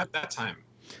do it at that time?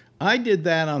 I did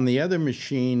that on the other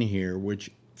machine here,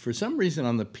 which for some reason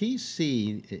on the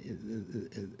PC,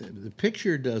 the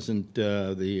picture doesn't,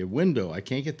 the window, I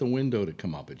can't get the window to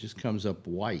come up. It just comes up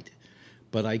white.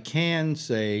 But I can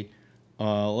say,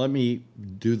 let me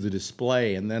do the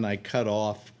display, and then I cut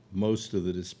off most of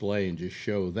the display and just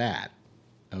show that.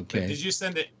 Okay. But did you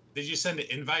send it? Did you send an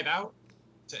invite out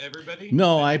to everybody?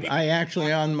 No, I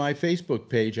actually, on my Facebook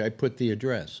page, I put the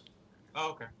address.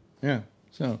 Oh, okay. Yeah.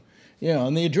 So,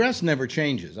 and the address never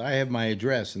changes. I have my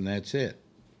address, and that's it.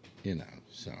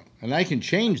 So, and I can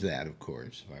change that, of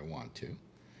course, if I want to.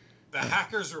 The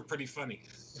hackers were pretty funny.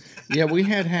 Yeah, we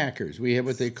had hackers. We had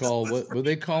what they call, what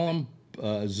they call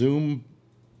them? Zoom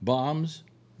bombs.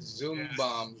 Zoom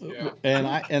bombs. Yeah.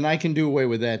 And I can do away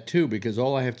with that too, because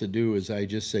all I have to do is I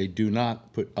just say, do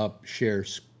not put up share,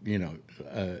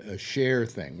 a share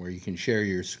thing where you can share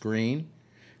your screen.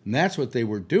 And that's what they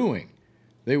were doing.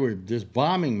 They were just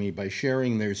bombing me by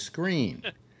sharing their screen.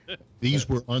 These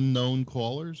were unknown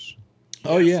callers?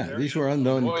 Oh, yeah. These were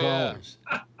unknown callers.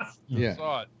 Yeah.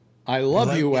 Saw it. I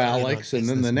love you, Alex. And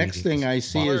then the next thing I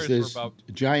see is this about-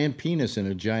 giant penis and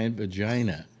a giant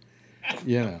vagina.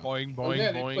 Boing, boing,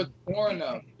 Yeah, boing. they put porn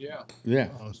up. Yeah. Yeah.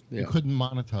 You couldn't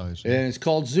monetize it. And it's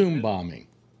called Zoom bombing.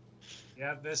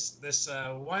 Yeah, this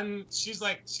one, she's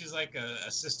like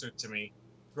a sister to me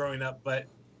growing up, but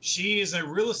she is a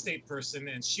real estate person,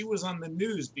 and she was on the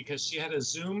news because she had a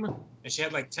Zoom and she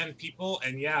had like 10 people,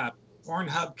 and yeah,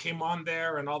 Pornhub came on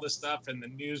there and all this stuff, and the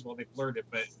news, well, they blurred it,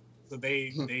 but so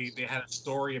they had a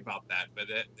story about that, but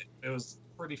it was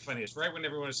pretty funny. It's right when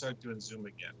everyone started doing Zoom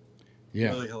again.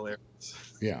 Yeah. Really hilarious.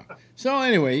 Yeah. So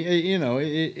anyway,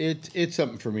 it's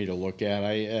something for me to look at.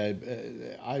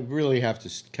 I really have to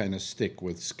kind of stick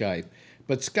with Skype,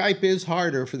 but Skype is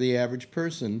harder for the average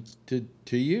person to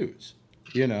use.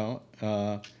 Yeah,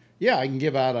 I can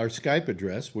give out our Skype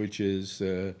address, which is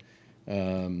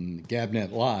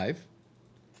Gabnet Live,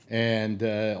 and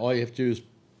all you have to do is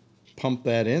pump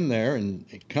that in there and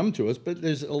come to us. But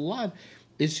there's a lot.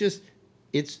 It's just.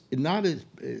 It's not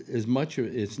as much.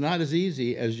 It's not as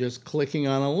easy as just clicking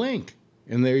on a link,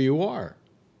 and there you are.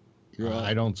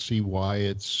 I don't see why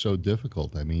it's so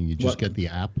difficult. I mean, you just get the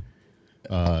app.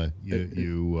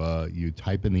 You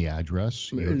type in the address.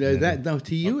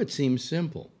 To you it seems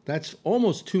simple. That's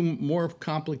almost more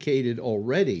complicated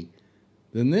already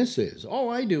than this is. All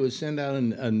I do is send out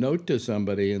a note to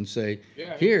somebody and say,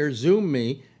 "Here, Zoom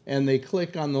me," and they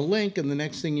click on the link, and the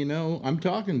next thing you know, I'm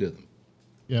talking to them.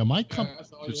 Yeah, my company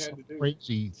is some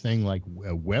crazy thing like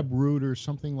a WebRoot or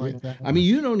something like that. I mean,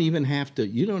 you don't even have to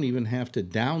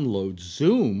download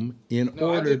Zoom in order.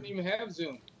 No, I didn't even have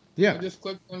Zoom. Yeah, I just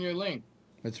clicked on your link.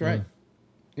 That's right.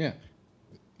 Yeah.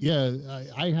 Yeah,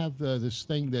 I have this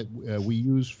thing that we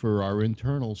use for our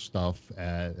internal stuff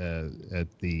at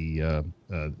the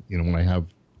when I have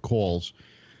calls,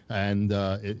 and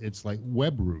it's like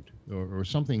WebRoot or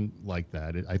something like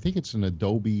that. I think it's an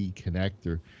Adobe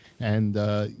connector. And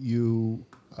you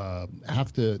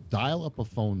have to dial up a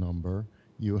phone number.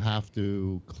 You have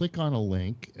to click on a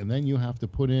link, and then you have to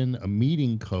put in a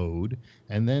meeting code,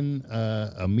 and then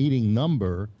a meeting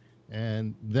number,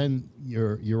 and then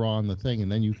you're on the thing,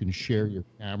 and then you can share your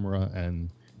camera and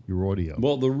your audio.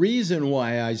 Well, the reason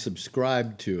why I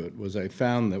subscribed to it was I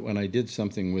found that when I did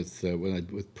something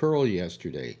with Pearl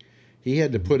yesterday, he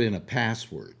had to put in a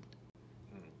password.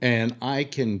 And I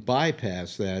can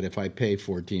bypass that if I pay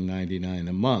 $14.99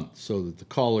 a month, so that the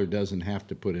caller doesn't have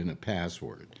to put in a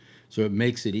password. So it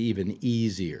makes it even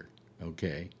easier.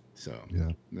 Okay, so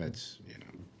that's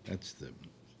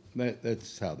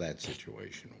that's how that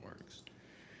situation works.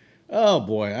 Oh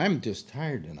boy, I'm just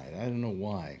tired tonight. I don't know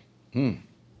why. I'm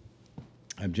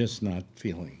just not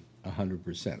feeling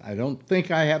 100%. I don't think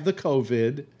I have the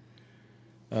COVID.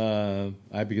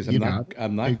 Because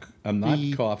I'm not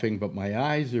coughing, but my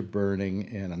eyes are burning,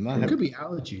 and I'm not. It could be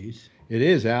allergies. It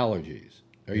is allergies.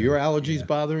 Are your allergies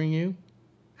bothering you?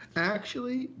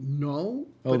 Actually, no.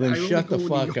 Oh, then shut the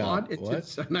fuck up.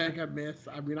 What?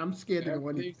 I'm scared to go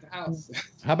in the house.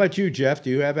 How about you, Jeff? Do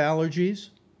you have allergies?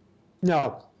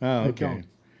 No. Oh, okay.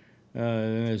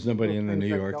 There's nobody in the New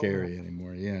York area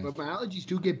anymore. Yeah. But my allergies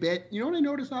do get bad. You know what I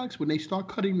noticed, Alex? When they start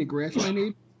cutting the grass in my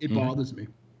neighborhood, it bothers me.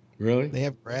 Really? They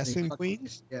have grass in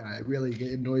Queens? Yeah, it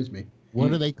annoys me.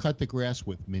 What do they cut the grass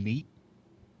with? Minute?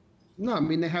 No, I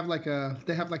mean they have like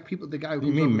people. The guy who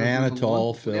you mean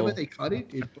mannitol, Phil? Whenever they cut it,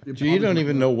 Gee, you don't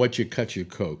even know what you cut your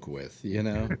Coke with,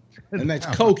 and that's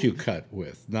Coke you cut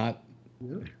with, not.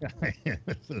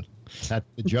 That's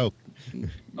the joke.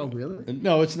 Oh, really?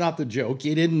 No, it's not the joke.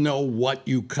 You didn't know what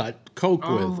you cut Coke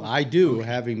with. I do,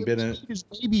 having been a. It's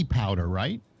baby powder,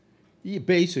 right? Yeah,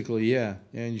 basically, yeah,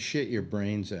 and you shit your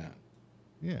brains out.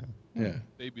 Yeah. Yeah.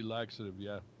 Baby laxative,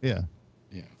 yeah. Yeah.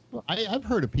 Yeah. Well, I've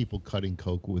heard of people cutting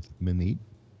coke with Manit.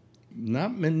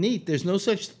 Not Manit. There's no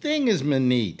such thing as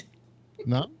Manit.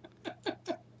 No?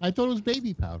 I thought it was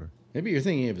baby powder. Maybe you're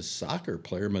thinking of a soccer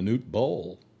player, Manute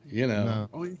Bol. You know.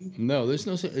 No, there's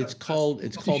no. It's called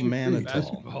mannitol.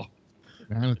 Basketball.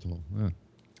 Mannitol. Yeah.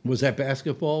 Was that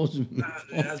basketball?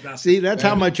 basketball. See, that's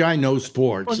how much I know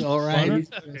sports. All right.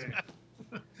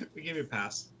 We give you a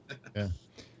pass. Yeah.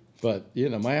 But you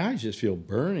know, my eyes just feel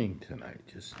burning tonight,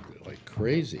 just like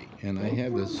crazy. And I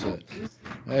have this.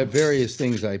 I have various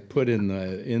things I put in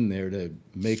there to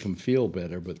make them feel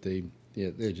better, but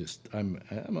they're just. I'm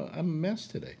a mess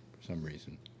today for some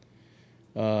reason.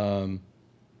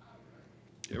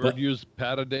 You ever use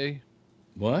Pat-a-Day?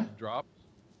 What? Drops?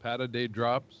 Pat-a-Day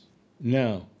drops?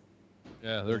 No.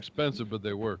 Yeah, they're expensive, but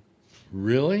they work.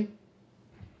 Really?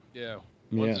 Yeah,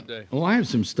 once a day. Well, I have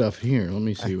some stuff here. Let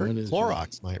me see. What is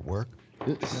Clorox might work.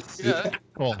 Yeah,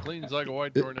 cleans like a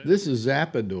white tornado. This is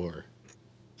Zapador.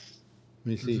 Let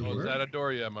me see. Oh,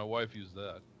 Zapador, yeah, my wife used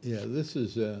that. Yeah, this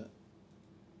is. There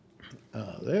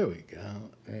we go.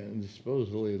 And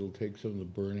supposedly it'll take some of the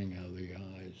burning out of the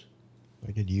eyes.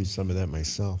 I could use some of that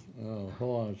myself. Oh,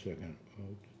 hold on a second.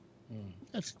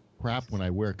 That's crap when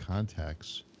I wear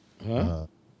contacts. Huh?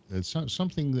 It's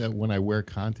something that when I wear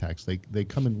contacts, they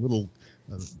come in little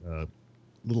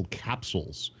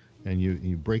capsules, and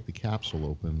you break the capsule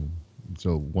open.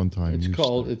 So one time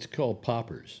It's called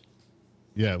poppers.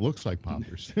 Yeah, it looks like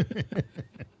poppers.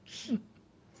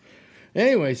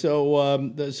 Anyway, so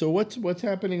what's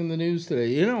happening in the news today?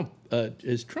 You know,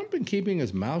 has Trump been keeping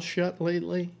his mouth shut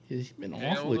lately? He's been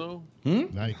awfully. No.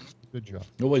 Nice, good job.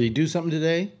 Oh, what, did he do something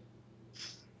today?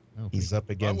 He's up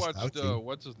against. I watched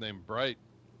what's his name, Bright,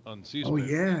 on C-SPAN. Oh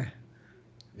yeah.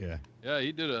 Yeah. Yeah,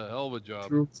 he did a hell of a job.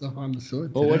 Threw stuff on the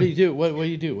sword. Oh, what did he do? What did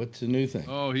he do? What's the new thing?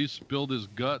 Oh, he spilled his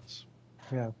guts.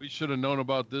 Yeah. We should have known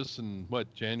about this in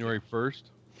January 1st.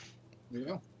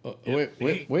 Yeah. Wait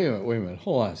a minute.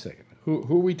 Hold on a second.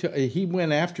 Who we? He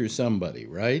went after somebody,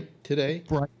 right? Today.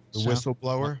 Bright, The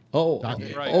whistleblower. Oh,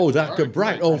 Dr. Bright. oh, Dr.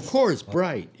 Bright. Oh, of course,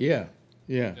 Bright. Yeah.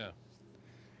 Yeah,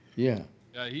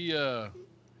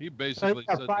 he basically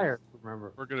got said fired.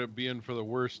 Remember? we're going to be in for the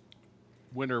worst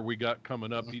winter we got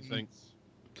coming up. He thinks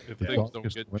if things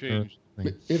don't get changed.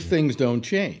 If things don't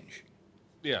change.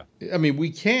 Yeah. I mean,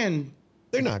 we can.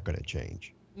 They're not going to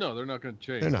change. No, they're not going to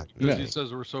change. They're not. Because No. he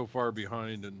says we're so far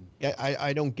behind, and Yeah,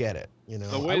 I don't get it. You know,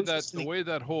 the I way was that listening- the way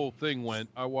that whole thing went,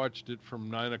 I watched it from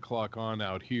 9 o'clock on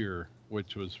out here,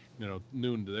 which was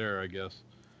noon to there, I guess.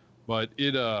 But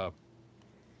it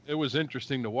was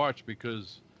interesting to watch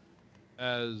because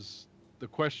as the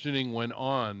questioning went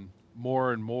on,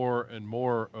 more and more and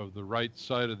more of the right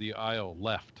side of the aisle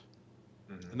left,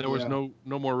 and there was no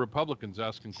more Republicans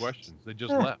asking questions. They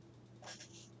just left.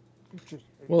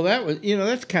 Well, that was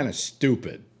that's kind of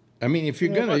stupid. I mean, if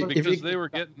you're gonna, Because they were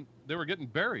getting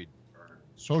buried.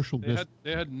 Social They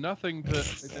had nothing to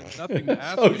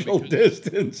ask. social because-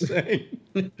 distancing.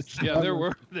 Yeah,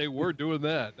 they were doing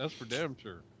that. That's for damn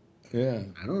sure. Yeah.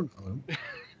 I don't know him.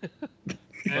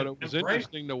 But it was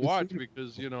interesting to watch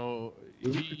because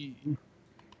he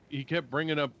kept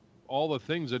bringing up all the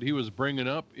things that he was bringing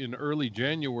up in early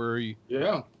January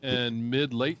Yeah.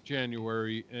 and late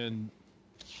January, and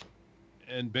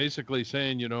basically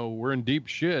saying, we're in deep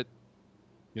shit,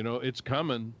 it's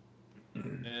coming,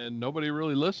 and nobody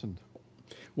really listened.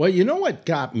 Well, you know what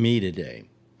got me today?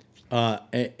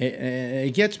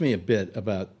 It gets me a bit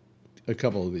about a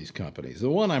couple of these companies. The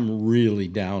one I'm really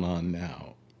down on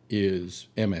now is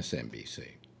MSNBC.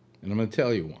 And I'm going to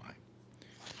tell you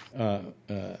why.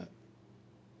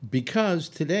 Because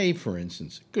today, for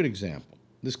instance, good example,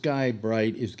 this guy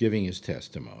Bright is giving his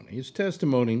testimony. His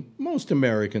testimony, most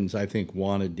Americans, I think,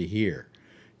 wanted to hear.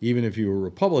 Even if you were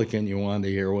Republican, you wanted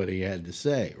to hear what he had to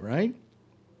say, right?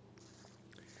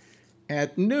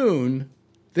 At noon,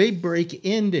 they break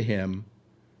into him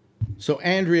so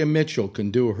Andrea Mitchell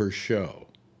can do her show.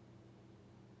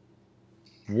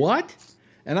 What?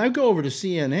 And I go over to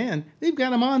CNN, they've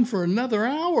got him on for another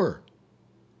hour.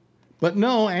 But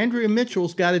no, Andrea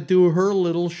Mitchell's got to do her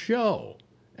little show.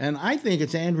 And I think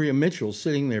it's Andrea Mitchell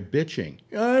sitting there bitching.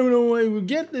 I don't know,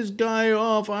 get this guy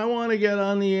off. I want to get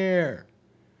on the air.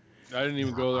 I didn't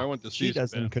even go there. I went to see. She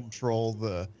doesn't control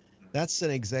that's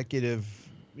an executive,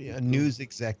 a news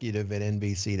executive at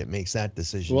NBC that makes that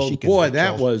decision. Well, boy,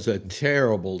 that was a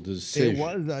terrible decision. It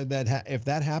was if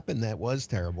that happened, that was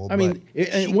terrible. I mean,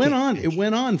 it went on. It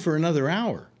went on for another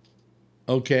hour.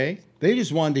 Okay, they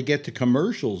just wanted to get to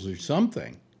commercials or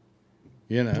something.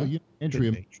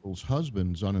 Andrea Mitchell's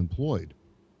husband's unemployed.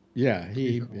 Yeah,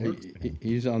 he's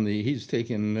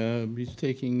taking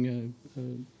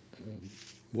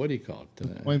what do you call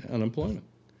it? Unemployment.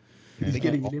 They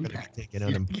Getting all an gonna be impact. taking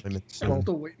unemployment I'm soon.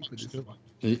 still waiting for this one.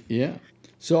 Yeah.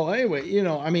 So anyway,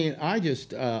 I mean, I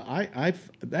just that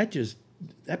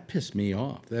pissed me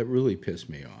off. That really pissed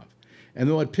me off. And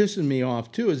then what pisses me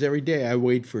off too is every day I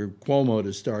wait for Cuomo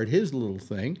to start his little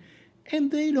thing,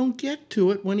 and they don't get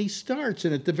to it when he starts.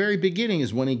 And at the very beginning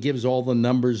is when he gives all the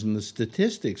numbers and the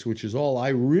statistics, which is all I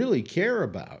really care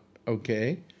about.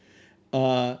 Okay.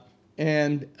 They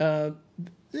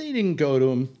didn't go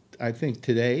to him, I think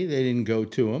today, they didn't go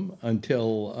to him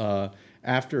until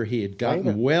after he had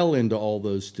gotten well into all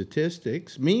those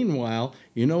statistics. Meanwhile,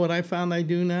 you know what I found I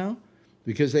do now?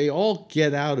 Because they all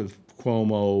get out of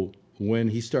Cuomo when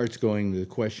he starts going to the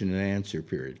question and answer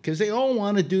period. Because they all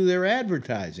want to do their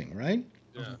advertising, right?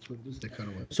 Yeah. That's what it is. They cut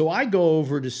away. So I go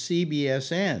over to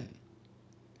CBSN,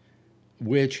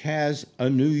 which has a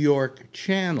New York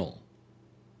channel.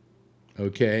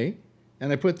 Okay?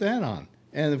 And I put that on.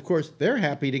 And of course, they're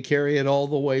happy to carry it all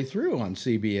the way through on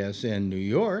CBSN New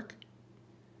York.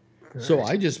 So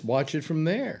I just watch it from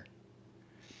there.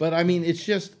 But I mean, it's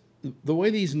just the way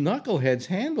these knuckleheads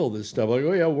handle this stuff. Like,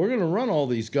 oh yeah, we're going to run all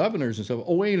these governors and stuff.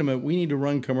 Oh, wait a minute, we need to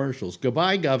run commercials.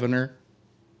 Goodbye, governor.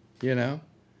 You know?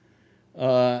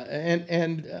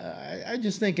 I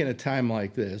just think in a time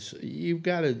like this, you've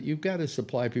got to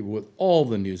supply people with all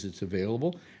the news that's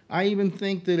available. I even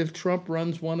think that if Trump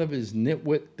runs one of his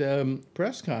nitwit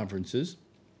press conferences,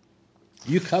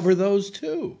 you cover those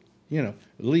too. At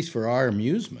least for our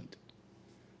amusement.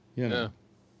 Yeah.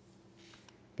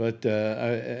 But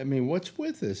I mean, what's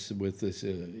with this?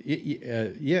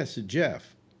 Yes,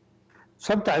 Jeff.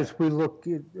 Sometimes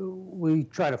we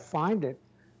try to find it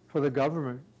for the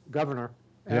governor,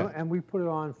 and we put it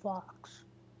on Fox.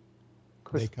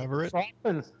 They cover it? It's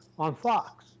often on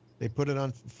Fox. They put it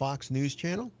on Fox News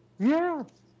Channel? Yeah.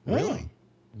 Really?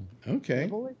 Okay.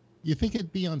 You think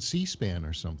it'd be on C-SPAN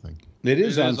or something? It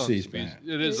is on C-SPAN.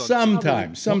 It is on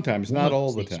Sometimes, not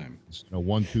all the time.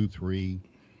 1, 2, 3,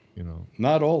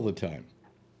 Not all the time.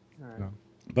 Right.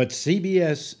 But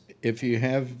CBS, if you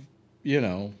have,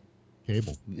 cable.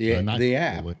 the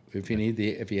app, if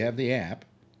you have the app,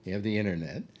 you have the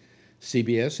internet,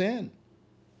 CBSN,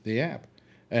 the app,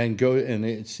 and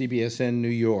it's CBSN New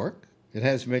York. It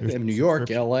has New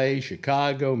York, L.A.,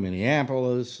 Chicago,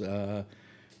 Minneapolis. Is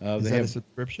that a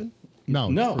subscription? No,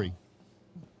 No. it's free.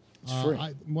 It's free.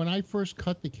 When I first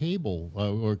cut the cable,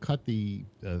 or cut the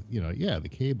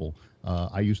cable,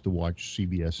 I used to watch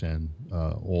CBSN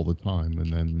all the time,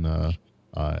 and then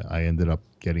I ended up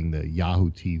getting the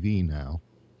Yahoo TV now,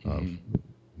 and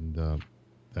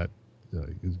that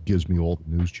it gives me all the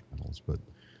news channels. But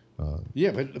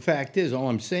but the fact is, all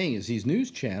I'm saying is these news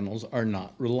channels are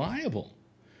not reliable.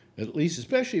 At least,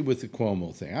 especially with the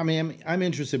Cuomo thing. I mean, I'm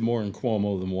interested more in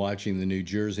Cuomo than watching the New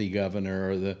Jersey governor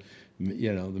or the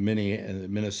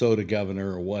Minnesota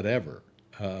governor or whatever.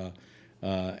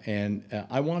 And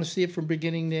I want to see it from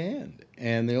beginning to end.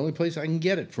 And the only place I can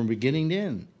get it from beginning to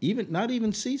end, not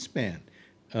even C-SPAN,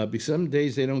 because some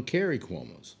days they don't carry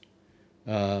Cuomo's,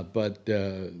 but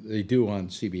they do on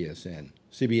CBSN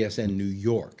New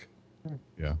York.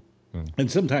 yeah.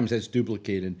 And sometimes that's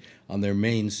duplicated on their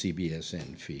main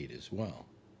CBSN feed as well.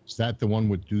 Is that the one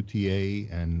with Duthier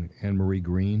and Anne Marie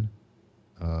Green?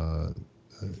 The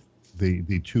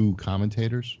two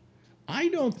commentators? I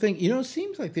don't think it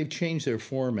seems like they've changed their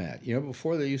format.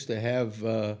 Before they used to have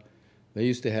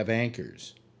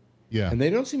anchors. Yeah. And they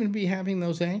don't seem to be having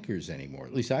those anchors anymore.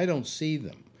 At least I don't see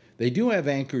them. They do have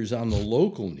anchors on the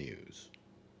local news.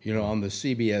 On the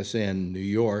CBSN New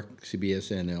York,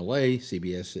 CBSN LA,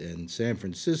 CBSN San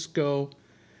Francisco,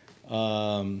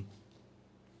 or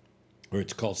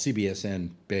it's called CBSN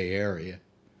Bay Area.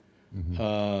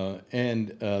 Mm-hmm. And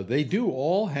they do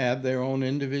all have their own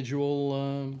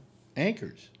individual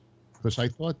anchors. Because I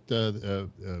thought Duthier,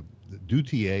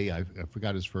 I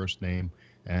forgot his first name,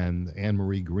 and Anne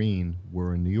Marie Green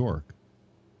were in New York.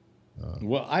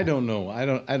 Well, I don't know. I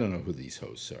don't know who these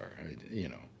hosts are.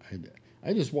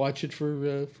 I just watch it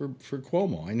for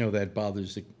Cuomo. I know that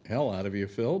bothers the hell out of you,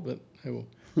 Phil, but I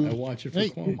watch it for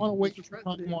Cuomo. You want to waste your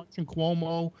time watching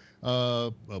Cuomo,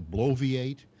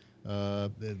 bloviate,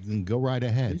 then go right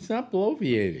ahead. It's not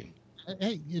bloviating.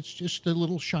 Hey, it's just a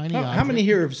little shiny How many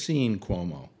here have seen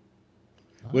Cuomo?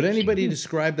 Would anybody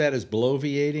describe that as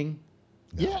bloviating?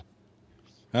 Yeah.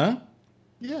 Huh?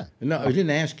 Yeah. No, I didn't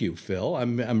ask you, Phil.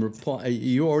 I'm replying.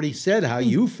 You already said how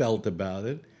you felt about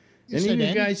it. Any of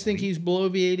you guys think he's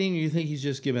bloviating, or you think he's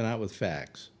just giving out with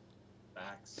facts?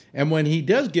 Facts. And when he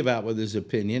does give out with his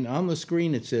opinion, on the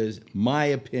screen it says, "My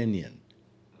opinion."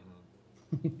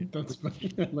 That's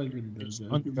funny. I like when he does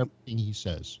that. Under everything he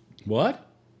says. What?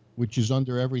 Which is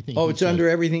under everything. Oh, he it's says. under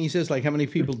everything he says. Like how many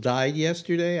people died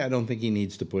yesterday? I don't think he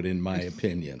needs to put in my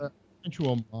opinion.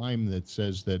 A mime that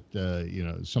says that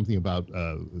something about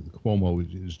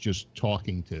Cuomo is just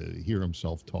talking to hear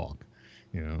himself talk.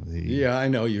 Yeah, I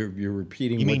know you're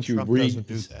repeating You what mean you Trump read. doesn't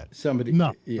do that? Somebody.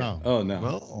 No, Yeah. no. Oh no.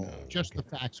 Well, just the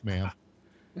facts, ma'am.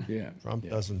 Yeah. Trump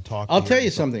doesn't talk. I'll to tell hear you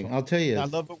himself something. talk. I'll tell you. I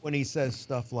love it when he says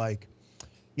stuff like,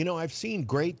 I've seen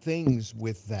great things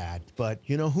with that, but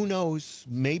who knows?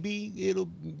 Maybe it'll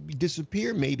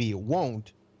disappear, maybe it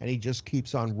won't, and he just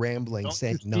keeps on rambling, Don't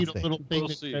saying you see nothing.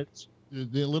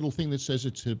 the little thing that says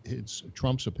it's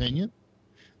Trump's opinion.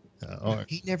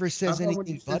 He never says How about when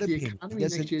anything he says but the opinion. economy He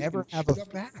doesn't next year's ever gonna have a shoot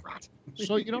up? fact.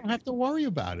 So you don't have to worry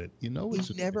about it. He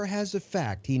never has a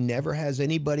fact. He never has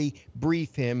anybody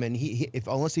brief him, and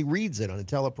unless he reads it on a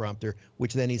teleprompter,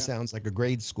 which then he sounds like a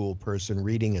grade school person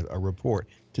reading a report.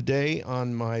 Today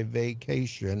on my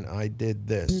vacation, I did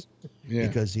this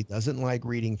because he doesn't like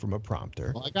reading from a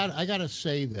prompter. Well, I got to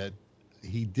say that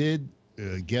he did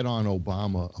get on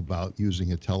Obama about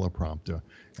using a teleprompter,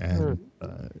 and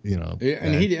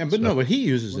but he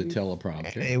uses a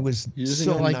teleprompter. It was using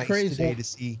so it like nice crazy today to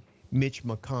see Mitch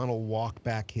McConnell walk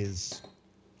back his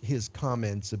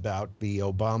comments about the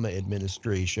Obama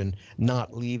administration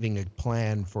not leaving a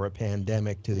plan for a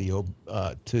pandemic to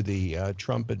the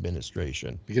Trump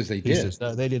administration, because they He did.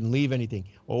 says, they didn't leave anything.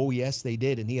 Oh yes, they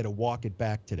did, and he had to walk it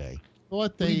back today.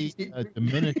 thought they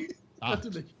diminished. That's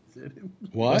what they said.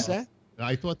 What? What's that?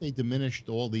 I thought they diminished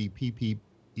all the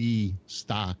PPE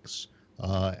stocks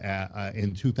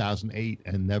in 2008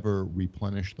 and never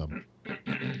replenished them.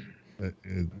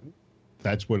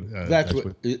 That's what.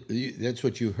 That's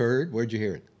what you heard. Where'd you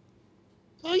hear it?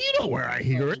 Oh, you know where I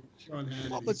hear it.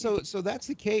 Well, but so that's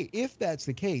the case. If that's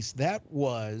the case, that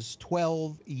was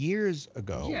 12 years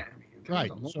ago. Yeah.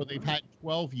 Right. So they've had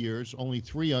 12 years, only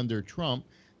 3 under Trump.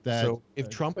 That So if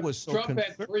Trump was so Trump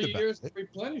had concerned 3 about years it, to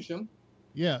replenish them.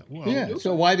 yeah. Well, Yeah.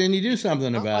 So why didn't he do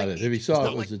something not about like it if he it's saw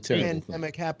not it was like a terrible the thing?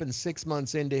 pandemic happened 6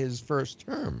 months into his first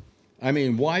term. I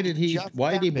mean, why did he? Just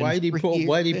Why did happened he 3 pull? years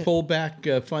Why did he in. pull back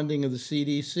funding of the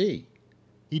CDC?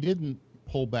 He didn't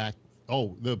pull back.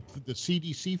 Oh, the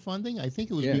CDC funding. I think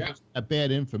it was Yeah. because of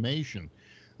bad information,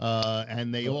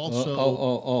 and they also.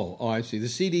 Oh! I see. The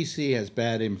CDC has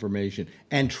bad information,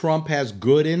 and Trump has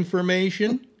good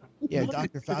information. Yeah,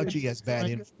 Dr. Fauci has bad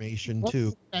information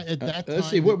too. At that time, Let's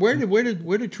see.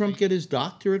 Where did Trump get his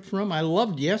doctorate from? I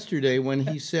loved yesterday when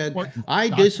he said, "I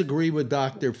disagree with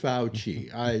Dr. Fauci.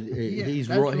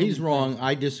 He's wrong.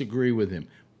 I disagree with him."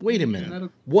 Wait a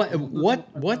minute.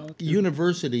 What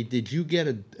university did you get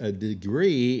a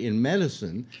degree in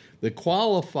medicine that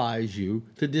qualifies you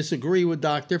to disagree with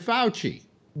Dr. Fauci?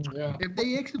 Yeah. If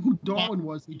they asked him who Darwin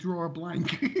was, he'd draw a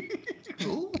blank.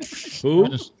 Who?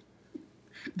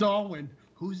 Darwin.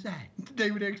 Who's that?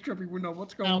 David X. Trippy would know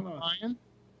what's going on. Brian,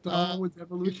 Darwin's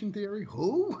evolution theory.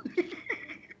 Who?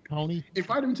 Tony.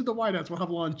 Invite him to the White House. We'll have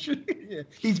lunch. Yeah.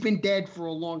 He's been dead for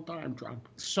a long time, Trump.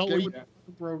 So, Stay with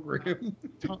the program.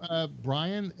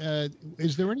 Brian,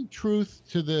 is there any truth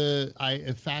to the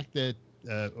fact that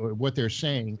or what they're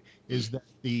saying is that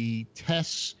the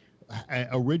tests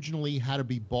originally had to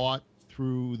be bought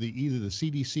through either the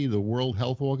CDC, the World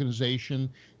Health Organization,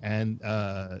 and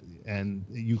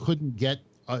you couldn't get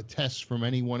tests from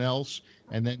anyone else,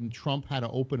 and then Trump had to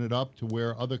open it up to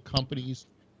where other companies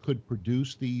could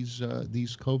produce these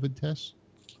COVID tests?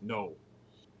 No.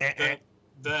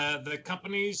 The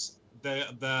companies,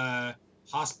 the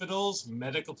hospitals,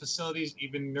 medical facilities,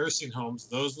 even nursing homes,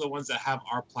 those are the ones that have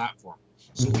our platform.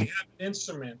 So we have an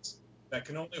instrument that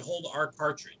can only hold our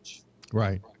cartridge.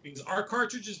 Right. Because our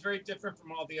cartridge is very different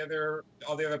from all the other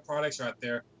products out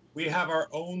there. We have our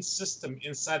own system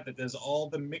inside that does all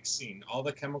the mixing, all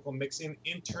the chemical mixing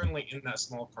internally in that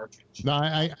small cartridge. No,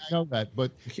 I know that,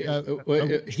 but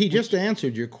he just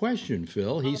answered your question,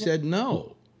 Phil. He said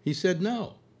no. He said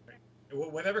no.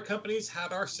 Whatever companies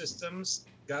had our systems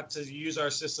got to use our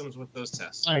systems with those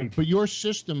tests. Right, but your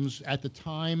systems at the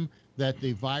time that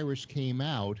the virus came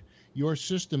out, your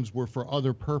systems were for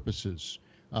other purposes,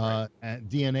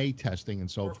 DNA testing and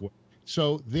so forth.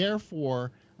 So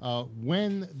therefore,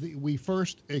 when we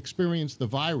first experienced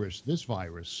this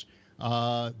virus,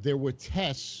 there were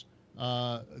tests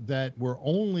that were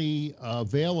only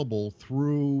available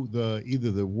through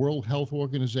either the World Health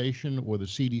Organization or the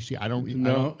CDC.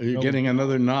 You're getting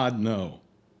another nod. No,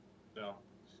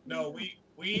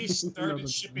 we started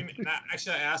shipping. And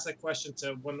actually, I asked that question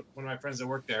to one of my friends that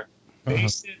worked there. They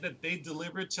said that they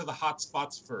delivered to the hot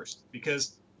spots first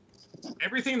because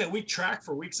everything that we track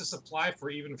for weeks of supply,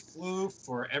 for even flu,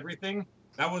 for everything,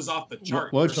 that was off the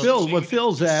chart. What So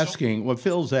Phil's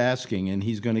asking, and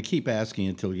he's going to keep asking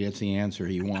until he gets the answer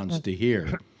he wants to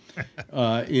hear,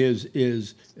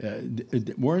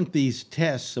 weren't these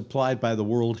tests supplied by the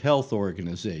World Health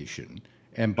Organization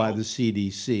and by the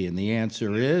CDC? And the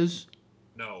answer is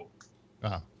no.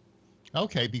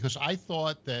 Okay, because I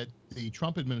thought that the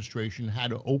Trump administration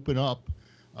had to open up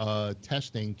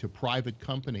testing to private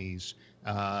companies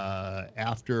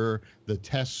after the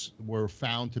tests were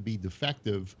found to be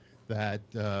defective that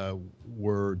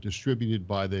were distributed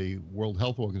by the World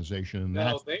Health Organization. And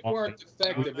No, they weren't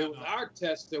defective. It was our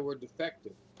tests that were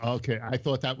defective. Okay, I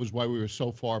thought that was why we were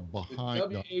so far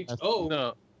behind. The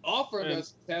WHO offered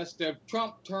us tests that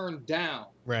Trump turned down.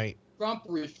 Right. Trump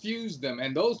refused them,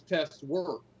 and those tests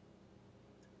worked.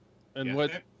 And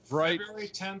what February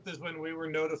 10th is when we were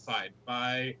notified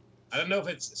by, I don't know if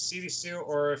it's CDC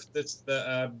or if it's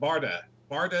the BARDA.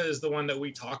 BARDA is the one that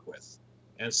we talk with.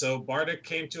 And so BARDA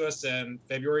came to us on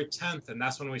February 10th, and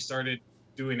that's when we started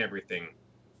doing everything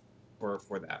for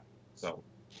that. So.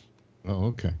 Oh,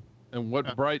 okay. And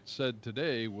what Bright said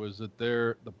today was that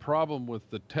the problem with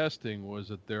the testing was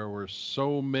that there were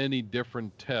so many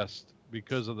different tests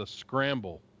because of the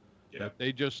scramble. Yeah. That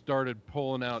they just started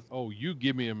pulling out, oh, you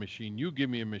give me a machine, you give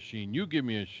me a machine, you give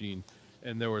me a machine.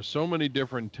 And there were so many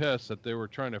different tests that they were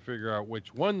trying to figure out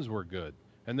which ones were good.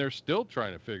 And they're still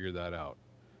trying to figure that out.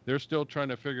 They're still trying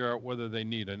to figure out whether they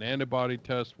need an antibody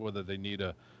test, whether they need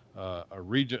a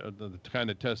region, the kind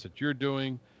of test that you're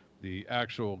doing, the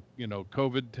actual,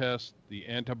 COVID test, the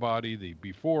antibody, the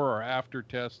before or after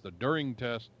test, the during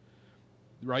test.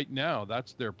 Right now,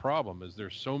 that's their problem, is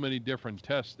there's so many different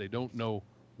tests, they don't know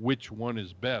which one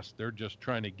is best. They're just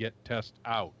trying to get tests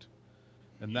out.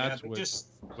 And that's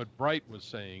what Bright was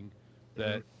saying,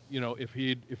 that,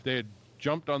 if they had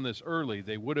jumped on this early,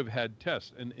 they would have had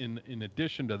tests. And in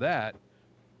addition to that,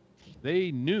 they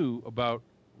knew about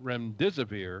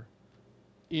remdesivir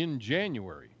in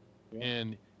January. Yeah.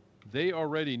 And they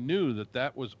already knew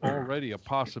that was already a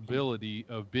possibility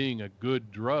of being a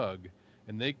good drug.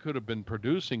 And they could have been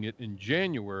producing it in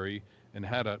January and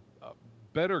had a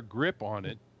better grip on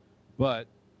it. But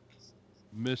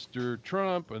Mr.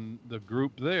 Trump and the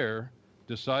group there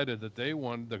decided that they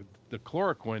wanted the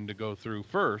chloroquine to go through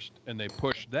first, and they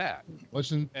pushed that.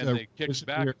 They kicked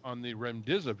back on the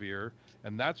remdesivir,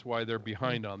 and that's why they're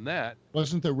behind on that.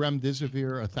 Wasn't the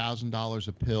remdesivir $1,000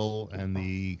 a pill, and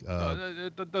the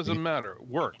it doesn't matter. It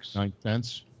works. 9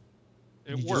 cents.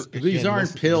 It works. These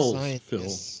aren't pills, Phil.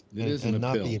 It isn't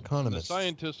not a pill. The economists. The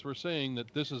scientists were saying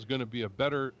that this is going to be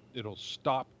it'll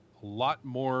stop a lot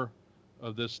more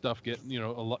of this stuff getting,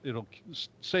 it'll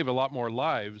save a lot more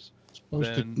lives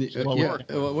than wait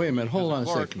a minute, hold on a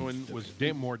second. Chloroquine was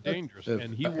more dangerous,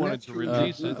 and he wanted to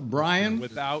release it, Brian,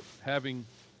 without having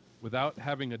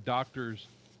a doctor's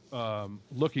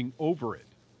looking over it.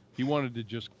 He wanted to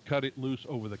just cut it loose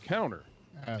over the counter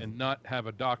and not have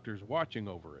a doctor's watching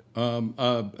over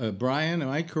it. Brian, am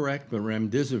I correct? But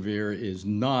remdesivir is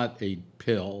not a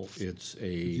pill; it's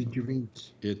a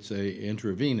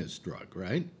intravenous drug,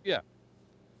 right? Yeah.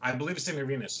 I believe it's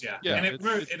intravenous, yeah. And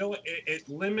it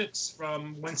limits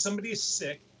from when somebody is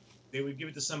sick, they would give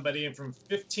it to somebody, and from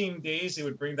 15 days, they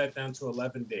would bring that down to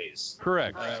 11 days.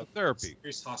 Correct. Therapy.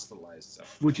 Serious hospitalized. So.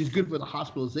 Which is good for the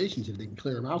hospitalizations if they can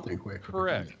clear them out there quick.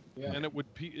 Correct. Yeah. And it would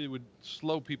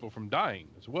slow people from dying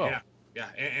as well. Yeah.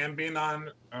 And being on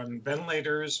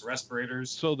ventilators, respirators.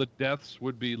 So the deaths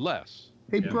would be less.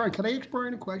 Hey, Brian, can I ask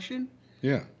Brian a question?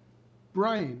 Yeah.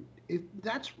 Brian, if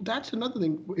that's another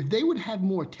thing. If they would have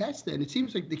more tests, then it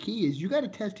seems like the key is you got to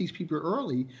test these people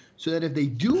early so that if they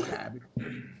do have it,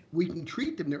 we can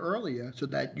treat them earlier so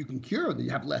that you can cure them. You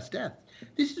have less death.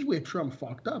 This is where Trump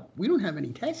fucked up. We don't have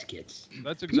any test kits.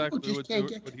 That's exactly what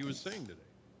he was saying today.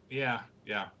 Yeah.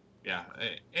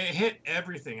 It hit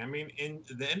everything. I mean, in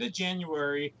the end of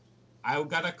January, I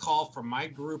got a call from my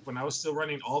group when I was still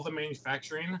running all the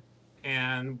manufacturing,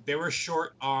 and they were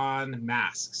short on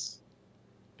masks.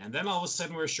 And then all of a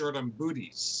sudden we're short on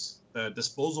booties, the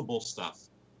disposable stuff.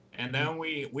 And then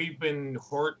we've been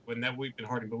hoarding,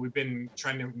 but we've been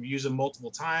trying to use them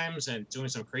multiple times and doing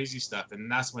some crazy stuff.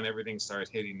 And that's when everything started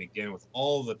hitting again with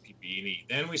all the PPE.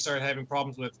 Then we started having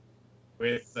problems with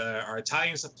our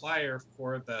Italian supplier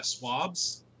for the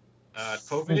swabs,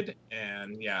 COVID.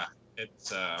 And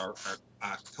it's our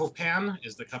Copan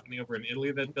is the company over in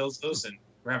Italy that builds those, and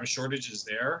we're having shortages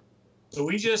there. So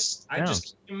I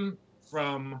just came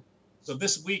so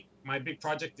this week, my big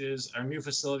project is our new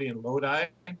facility in Lodi.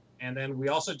 And then we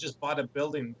also just bought a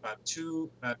building about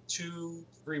 2-3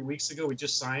 weeks ago. We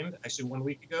just signed, actually 1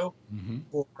 week ago,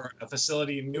 for a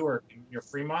facility in Newark near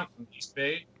Fremont in East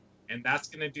Bay. And that's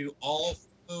going to do all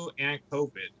flu and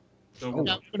COVID. So I'm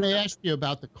going to ask you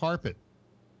about the carpet.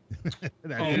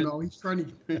 Oh no, he's trying to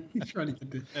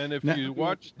get this. And if you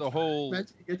watch the whole,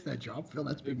 Imagine he gets that job, Phil.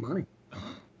 That's big money.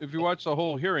 if you watch the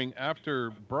whole hearing after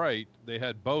Bright, they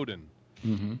had Bowden,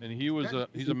 and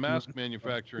he's a mask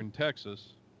manufacturer in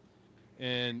Texas,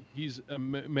 and he's a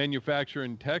manufacturer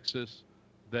in Texas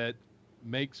that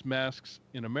makes masks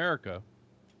in America,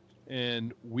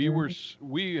 and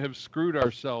we have screwed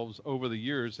ourselves over the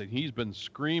years, and he's been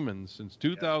screaming since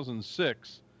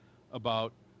 2006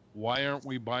 about why aren't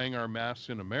we buying our masks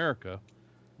in America?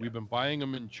 We've been buying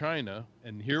them in China,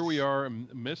 and here we are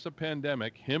amidst a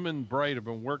pandemic. Him and Bright have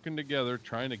been working together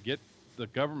trying to get the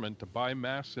government to buy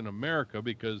masks in America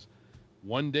because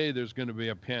one day there's going to be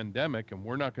a pandemic and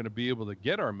we're not going to be able to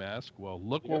get our mask. Well,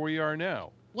 look where we are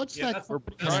now. What's that? We're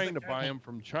trying to buy them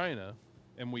from China,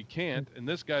 and we can't. And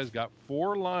this guy's got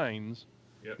 4 lines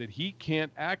that he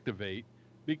can't activate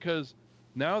because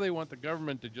now they want the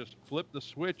government to just flip the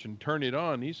switch and turn it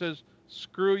on. He says,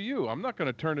 screw you. I'm not going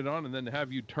to turn it on and then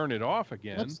have you turn it off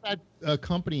again. What's that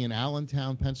company in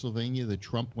Allentown, Pennsylvania that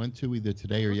Trump went to either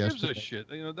today or yesterday? Who gives a shit?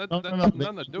 You know, that has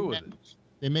nothing to do with it.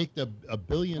 They make a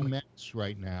billion masks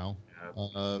right now.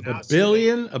 A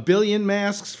billion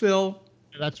masks, Phil?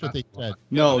 That's what they said.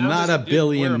 No, now not a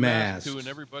billion masks. And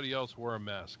everybody else wore a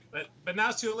mask. But now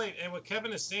it's too late. And what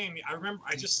Kevin is saying, I remember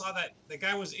I just saw that the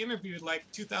guy was interviewed like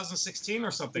 2016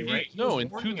 or something, right? No, in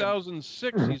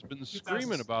 2006, he's been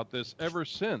screaming about this ever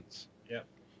since. Yeah.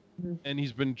 And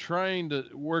he's been trying to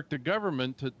work the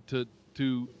government to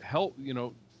help,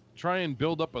 try and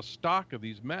build up a stock of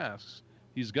these masks.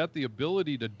 He's got the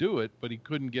ability to do it, but he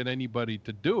couldn't get anybody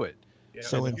to do it. Yeah.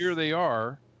 So here they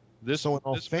are. This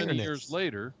many years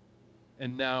later,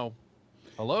 and now,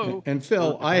 hello. And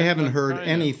Phil, I haven't heard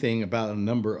anything about a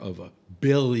number of a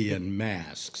billion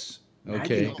masks.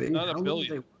 Okay, not a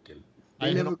billion.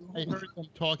 I heard them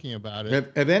talking about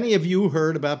it. Have any of you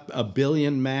heard about a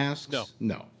billion masks?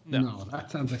 No. No,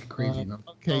 that sounds like a crazy number.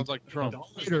 Okay, sounds like Trump.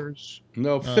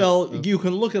 No, Phil, you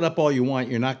can look it up all you want.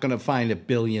 You're not going to find a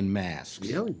billion masks.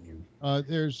 Billion?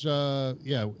 There's a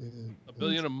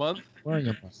billion a month. Wearing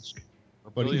a mask. A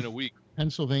billion a week.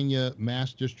 Pennsylvania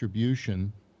mass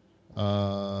distribution.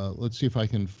 Let's see if I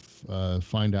can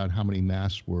find out how many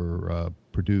masks were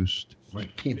produced. Well,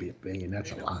 it can't be a billion.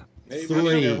 That's a lot.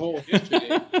 3.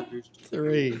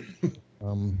 3.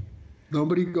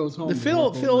 Nobody goes home.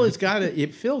 Phil has got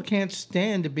it. Phil can't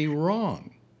stand to be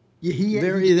wrong. Yeah,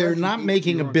 they're not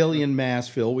making a billion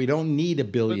masks, Phil. We don't need a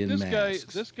billion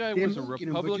masks. This guy was a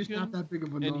Republican,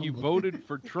 and he voted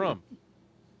for Trump.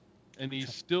 And he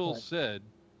still said,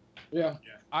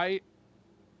 I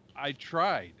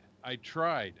tried,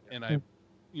 and I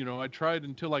tried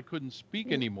until I couldn't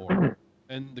speak anymore,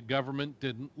 and the government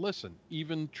didn't listen.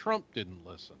 Even Trump didn't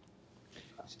listen.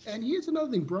 And here's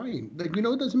another thing, Brian. Like, it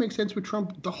doesn't make sense with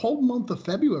Trump. The whole month of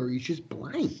February is just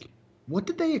blank. What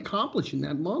did they accomplish in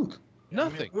that month?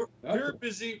 Nothing. I mean, we're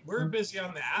busy. We're busy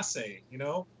on the assay,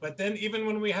 But then even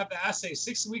when we have the assay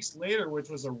 6 weeks later, which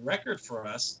was a record for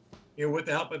us, with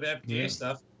the help of the FDA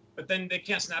stuff, but then they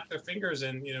can't snap their fingers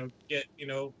and, get,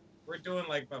 we're doing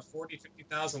like about 40,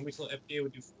 50,000. We thought FDA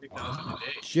would do 40,000 a day.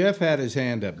 Jeff had his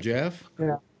hand up. Jeff?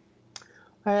 Yeah.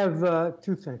 I have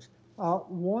 2 things.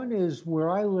 One is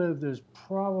where I live, there's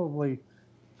probably,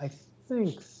 I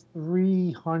think,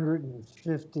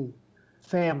 350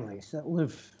 families that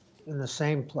live in the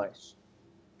same place.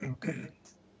 Okay.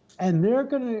 And they're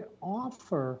going to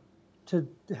offer to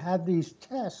have these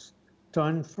tests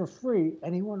done for free.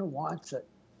 Anyone who wants it.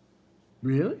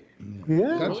 Really?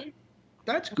 Yeah.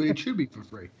 That's good. It should be for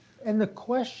free. And the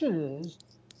question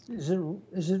is it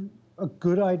a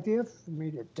good idea for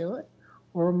me to do it?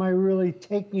 Or am I really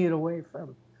taking it away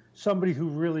from somebody who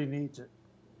really needs it?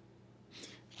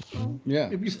 Yeah.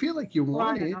 If you feel like you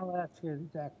want it. I'll ask you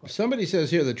that question. Somebody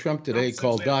says here that Trump today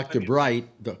called Dr. Bright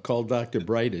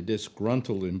a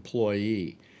disgruntled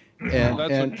employee. And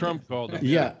that's what Trump called him.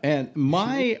 Yeah, and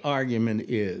my argument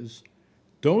is,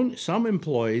 don't some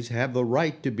employees have the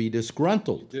right to be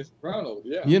disgruntled? Disgruntled,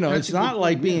 yeah. It's not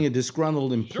like being a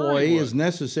disgruntled employee is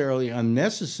necessarily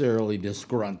unnecessarily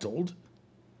disgruntled.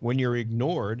 When you're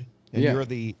ignored and you're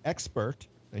the expert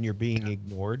and you're being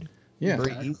ignored, it's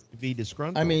very easy to be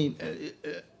disgruntled. I mean,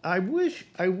 I wish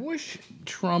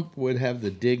Trump would have the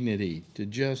dignity to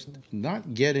just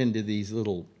not get into these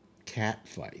little cat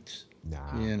fights.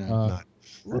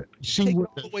 Take all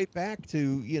the way back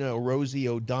to Rosie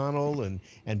O'Donnell and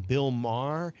Bill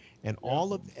Maher and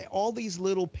all these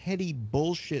little petty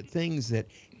bullshit things that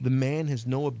the man has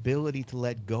no ability to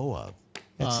let go of.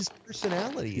 That's his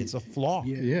personality. It's a flaw.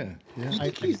 Yeah. You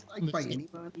think he's liked by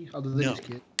anybody other than his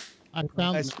kid? I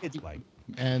found As kids like.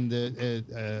 and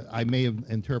I may have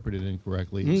interpreted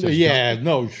incorrectly. Yeah,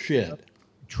 no shit.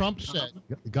 Trump said,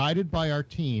 guided by our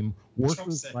team,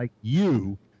 workers like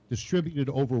you distributed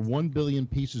over 1 billion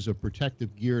pieces of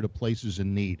protective gear to places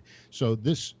in need. So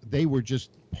they were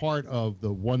just part of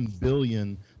the 1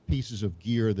 billion pieces of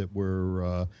gear that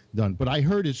were done. But I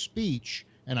heard his speech,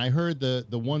 and I heard the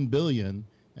 1 billion,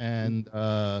 and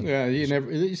yeah,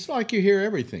 it's like you hear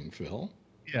everything, Phil.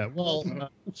 Yeah, well,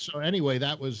 so anyway,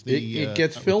 that was the... It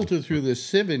gets filtered through the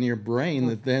sieve in your brain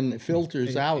that then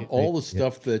filters out all the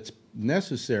stuff that's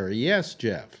necessary. Yes,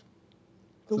 Jeff?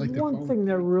 The one thing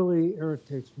that really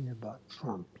irritates me about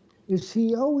Trump is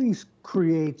he always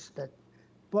creates that,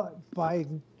 but by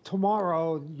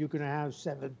tomorrow you're going to have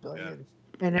 7 billion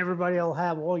and everybody will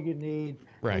have all you need.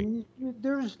 Right. And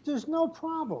there's no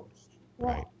problems.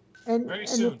 Well, Right. And at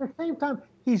the same time,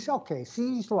 he's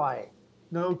lying.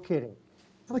 No kidding.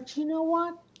 But you know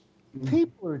what?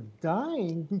 People are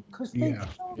dying because they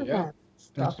killed him at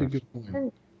stuff. That's a good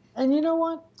point. And you know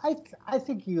what? I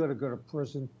think you ought to go to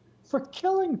prison for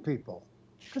killing people.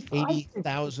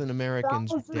 80,000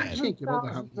 Americans dead.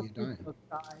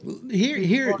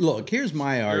 Look, here's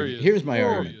my argument. Here's my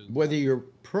argument. Whether you're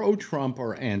pro-Trump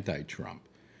or anti-Trump,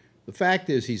 the fact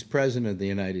is he's president of the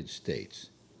United States,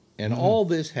 and all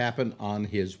this happened on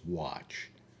his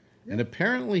watch. And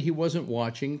apparently he wasn't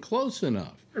watching close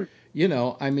enough. You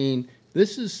know, I mean,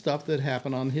 this is stuff that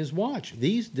happened on his watch.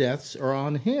 These deaths are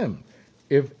on him.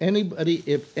 If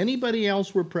anybody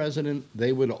else were president,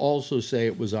 they would also say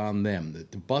it was on them,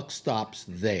 that the buck stops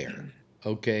there,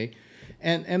 okay?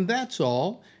 And that's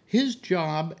all. His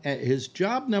job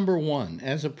number one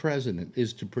as a president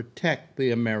is to protect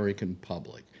the American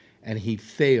public, and he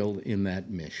failed in that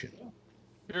mission.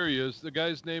 Here he is. The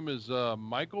guy's name is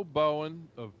Michael Bowen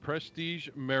of Prestige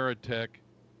Meritech.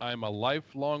 I'm a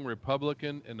lifelong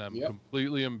Republican, and I'm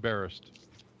completely embarrassed.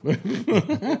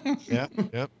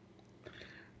 Yep.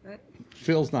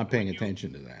 Phil's not paying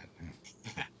attention to that.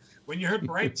 When you heard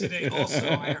Bright today, also,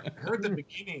 I heard the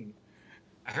beginning.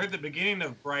 I heard the beginning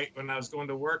of Bright when I was going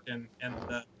to work, and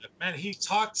man, he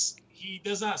talks. He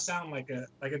does not sound like a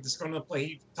disgruntled play.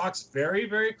 He talks very,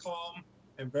 very calm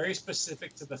and very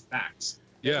specific to the facts.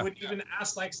 Yeah. He would even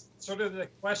ask like sort of the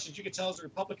questions. You could tell as a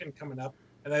Republican coming up,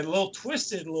 and a little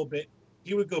twisted a little bit.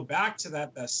 He would go back to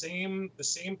the same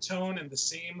tone and the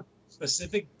same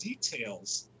specific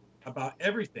details about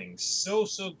everything. So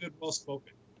good, well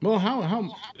spoken. Well,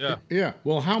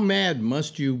 Well, how mad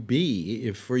must you be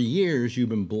if for years you've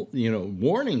been,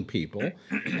 warning people,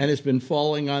 and it's been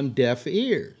falling on deaf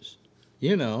ears?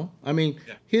 You know, I mean,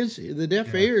 the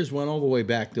deaf ears went all the way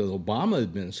back to the Obama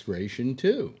administration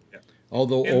too. Yeah.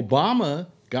 Although Obama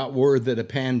got word that a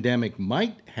pandemic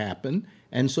might happen,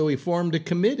 and so he formed a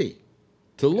committee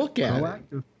to look at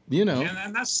it. You know,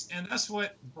 and that's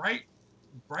what Bright.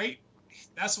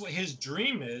 That's what his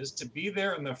dream is, to be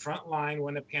there in the front line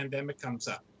when a pandemic comes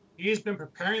up. He's been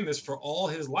preparing this for all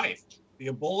his life. The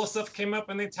Ebola stuff came up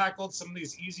and they tackled some of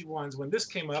these easy ones. When this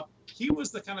came up, he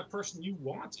was the kind of person you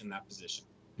want in that position.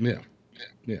 Yeah.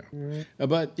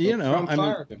 But, I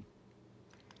mean,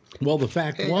 well, the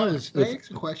fact was... Can I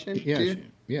ask a question?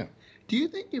 Yeah. Do you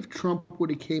think if Trump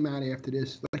would have came out after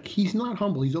this, like, he's not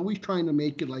humble. He's always trying to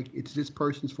make it like it's this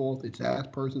person's fault, it's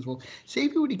that person's fault. Say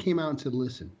if he would have came out and said,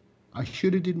 listen, I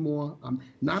should have did more. I'm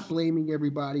not blaming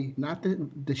everybody. Not that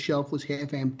the shelf was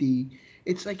half empty.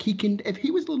 It's like he can, if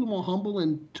he was a little more humble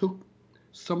and took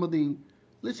some of the,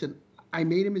 listen, I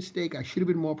made a mistake. I should have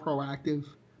been more proactive.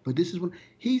 But this is when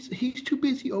he's too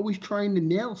busy always trying to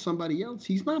nail somebody else.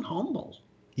 He's not humble.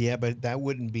 Yeah, but that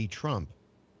wouldn't be Trump.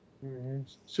 Mm-hmm.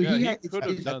 So he could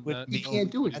have done that. He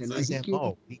can't do it.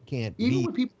 He can't. Even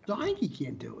when people dying, he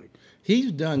can't do it.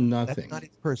 He's done nothing. That's not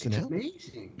his personality. It's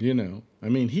amazing. You know, I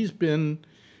mean, he's been.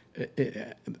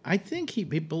 I think he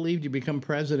believed you become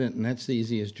president, and that's the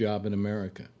easiest job in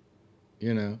America.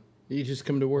 You know, you just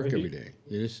come to work every day.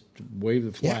 You just wave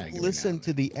the flag. Listen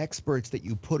to the experts that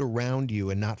you put around you,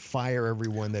 and not fire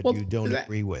everyone that you don't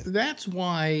agree with. That's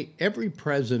why every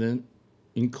president,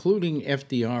 including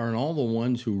FDR and all the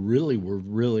ones who really were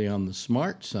on the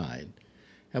smart side,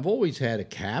 have always had a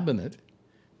cabinet,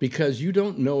 because you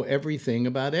don't know everything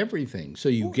about everything. So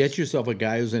you get yourself a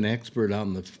guy who's an expert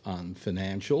on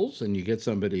financials, and you get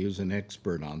somebody who's an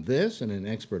expert on this, and an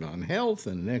expert on health,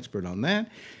 and an expert on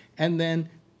that, and then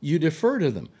you defer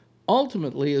to them.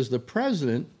 Ultimately, as the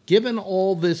president, given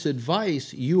all this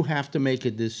advice, you have to make a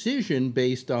decision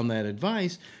based on that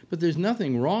advice, but there's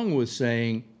nothing wrong with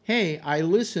saying, hey, I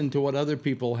listen to what other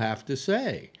people have to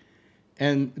say.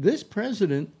 And this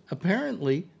president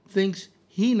apparently thinks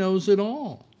he knows it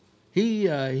all. He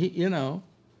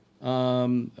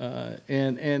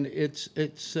And it's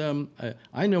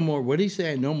I know more. What did he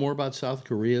say? I know more about South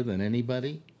Korea than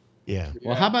anybody. Yeah.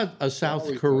 Well, how about a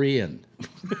South Korean?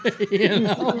 You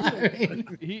know, I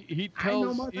mean, He I know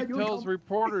tells more he than you tells know.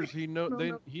 reporters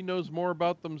No. he knows more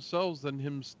about themselves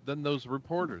than those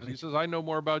reporters. He says, "I know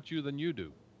more about you than you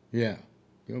do." yeah.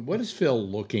 What is Phil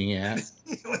looking at?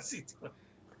 What's he doing?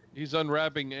 He's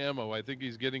unwrapping ammo. I think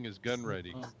he's getting his gun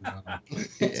ready.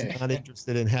 He's not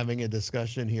interested in having a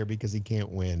discussion here because he can't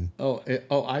win. Oh,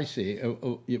 I see.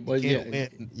 Well, Can't yeah.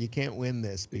 win. You can't win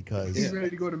this because He's ready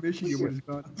to go to Michigan with his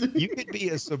gun. you could be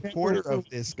a supporter of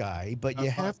this guy, but you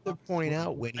have to point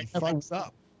out when he fucks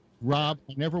up. Rob,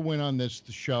 I never went on this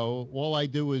show. All I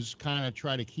do is kind of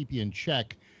try to keep you in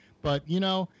check. But, you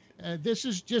know, this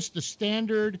is just a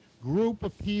standard group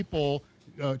of people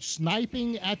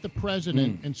sniping at the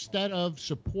president instead of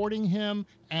supporting him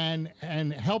and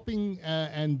helping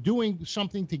and doing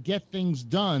something to get things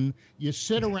done. You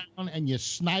sit around and you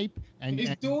snipe. And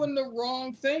He's doing the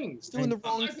wrong things. Doing the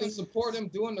wrong I'm not going to support him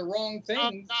doing the wrong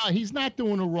things. No, he's not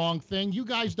doing the wrong thing. You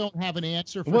guys don't have an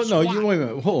answer for Well, no, SWAT. you wait a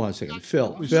minute. Hold on a second,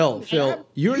 Phil. Phil,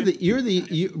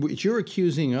 what you're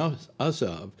accusing us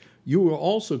of. You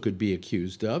also could be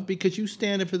accused of because you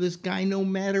stand up for this guy no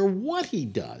matter what he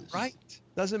does. Right.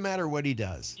 Doesn't matter what he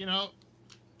does. You know,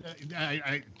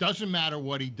 it doesn't matter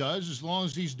what he does as long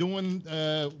as he's doing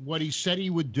what he said he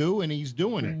would do, and he's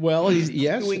doing it. Well, He's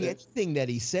yes. not doing anything that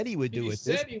he said he would do He with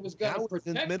said this. he was going Now to we're in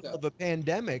the protect middle us. of a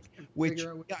pandemic, which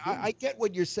Figure out what to I get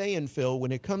what you're saying, Phil.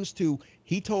 When it comes to,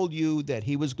 he told you that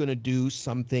he was going to do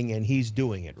something, and he's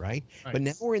doing it, right? Right. But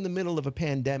now we're in the middle of a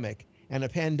pandemic, and a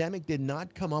pandemic did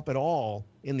not come up at all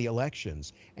in the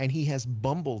elections, and he has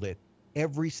bumbled it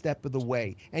every step of the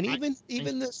way. And even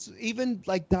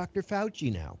like Dr.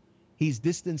 Fauci now, he's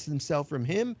distanced himself from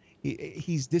him.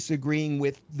 He's disagreeing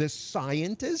with the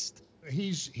scientist.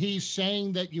 He's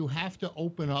saying that you have to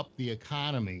open up the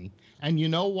economy, and you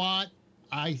know what?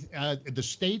 The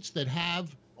states that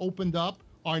have opened up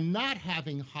are not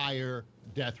having higher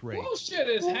death rates. Bullshit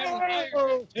is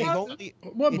having They've higher. only-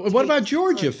 What it about takes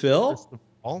Georgia, time, Phil? first of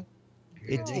all.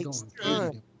 It Yeah, takes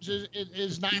going time.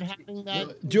 Is not having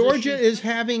that. Georgia position. is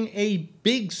having a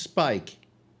big spike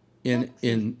in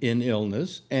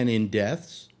illness and in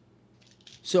deaths.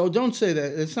 So don't say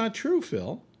that. It's not true,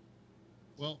 Phil.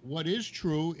 Well, what is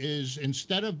true is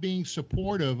instead of being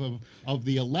supportive of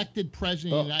the elected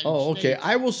president of the United Okay. States,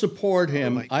 I will support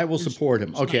him. I will support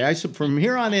him. Okay. From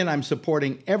here on in, I'm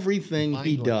supporting everything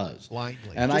he Blindly. does.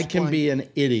 Blindly. And I Just can be an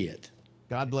idiot.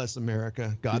 God bless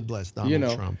America. God bless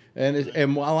Donald Trump.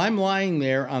 And while I'm lying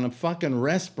there on a fucking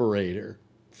respirator,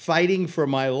 fighting for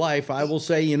my life, I will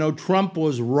say, Trump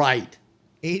was right.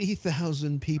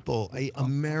 80,000 people,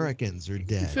 Americans are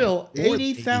dead. Phil, More than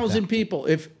 80,000 people.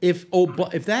 If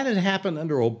that had happened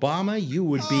under Obama, you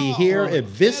would be here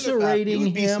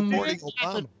eviscerating him. Obama.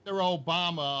 Under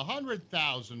Obama,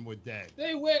 100,000 were dead.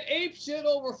 They went ape shit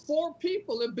over 4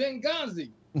 people in Benghazi.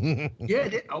 Yeah,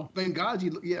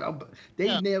 Benghazi. Yeah,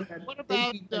 they nailed that. What They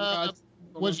about beat Benghazi.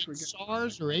 was it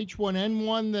SARS or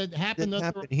H1N1 that happened Didn't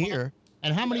under happen Obama? here.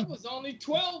 And how many? That was only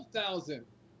 12,000.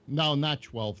 No, not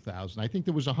 12,000. I think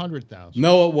there was 100,000.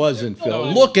 No, it wasn't, Phil.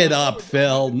 Look it up,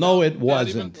 Phil. No, it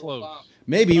wasn't. Close.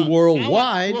 Maybe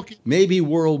worldwide. look at- Maybe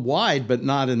worldwide, but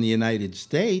not in the United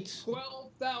States.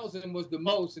 12,000 was the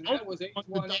most, and that was The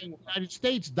H1N1. United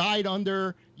States died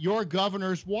under your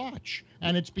governor's watch,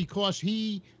 and it's because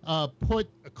he put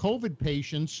COVID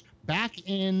patients back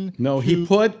in. No, he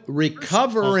put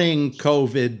recovering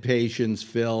COVID patients,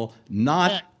 Phil,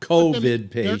 not COVID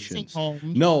patients.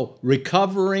 No,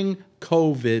 recovering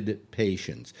COVID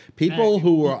patients. People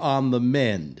who were on the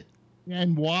mend.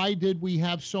 And why did we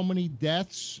have so many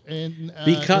deaths in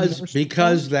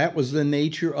Because that was the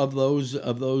nature of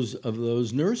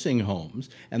those nursing homes,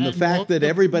 and the fact that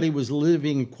everybody was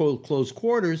living quote close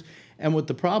quarters. And what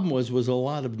the problem was a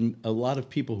lot of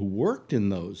people who worked in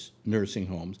those nursing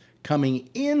homes coming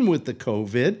in with the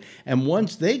COVID, and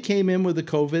once they came in with the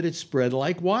COVID, it spread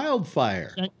like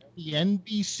wildfire. The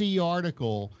NBC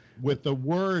article with the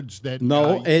words that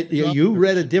you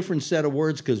read a different set of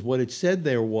words, because what it said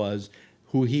there was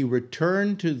who he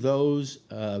returned to those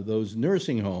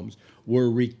nursing homes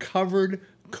were recovered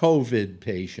COVID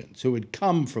patients who had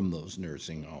come from those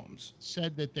nursing homes.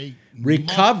 said that they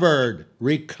Recovered.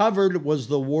 Recovered was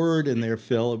the word in there,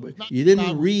 Phil. You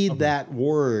didn't read that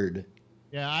word.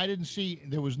 Yeah, I didn't see.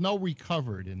 There was no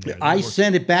recovered in there. I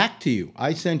sent it back to you.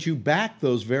 I sent you back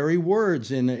those very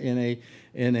words in a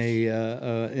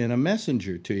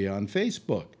messenger to you on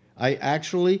Facebook. I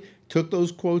actually took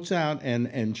those quotes out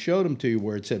and showed them to you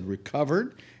where it said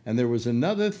recovered, And there was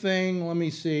another thing. Let me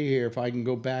see here if I can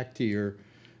go back to your,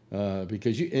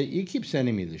 because you keep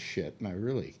sending me this shit, and I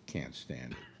really can't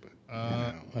stand it.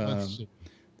 But, let's see.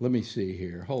 Let me see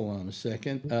here. Hold on a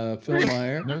second. Phil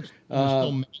Meyer. We're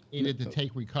still mandated to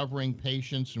take recovering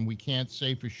patients, and we can't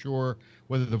say for sure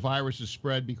whether the virus is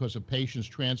spread because of patients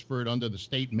transferred under the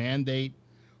state mandate.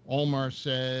 Olmar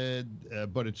said,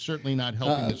 but it's certainly not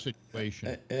helping the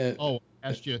situation.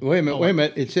 Asked you. Wait a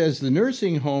minute. It says the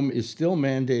nursing home is still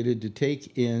mandated to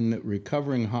take in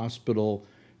recovering hospital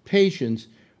patients.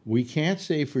 We can't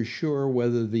say for sure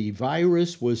whether the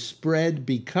virus was spread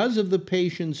because of the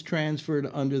patients transferred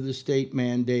under the state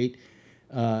mandate,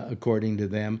 according to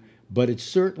them, but it's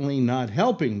certainly not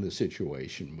helping the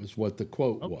situation, was what the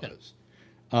quote was.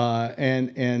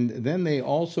 And then they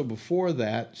also, before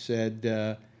that,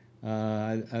 said,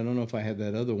 I don't know if I had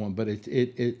that other one, but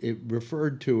it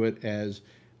referred to it as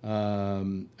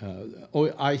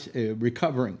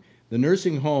recovering. The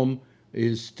nursing home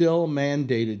is still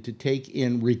mandated to take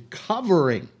in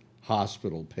recovering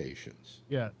hospital patients.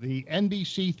 Yeah, the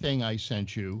NBC thing I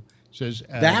sent you says...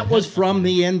 that was from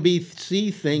the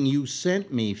NBC thing you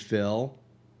sent me, Phil.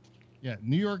 Yeah,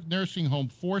 New York nursing home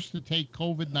forced to take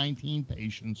COVID-19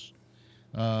 patients.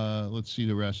 Let's see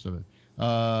the rest of it.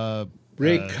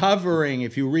 Recovering.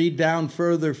 If you read down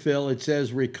further, Phil, it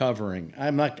says recovering.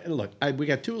 I'm not... Look, we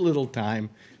got too little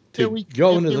time to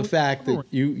go into the fact that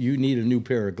you need a new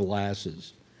pair of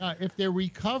glasses. If they're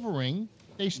recovering,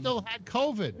 they still had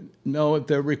COVID. No, if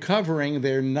they're recovering,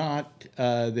 they're not.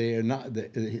 They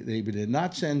did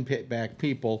not send back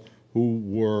people who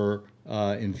were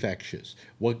infectious.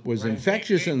 What was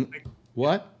infectious and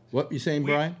what? What you saying,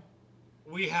 Brian?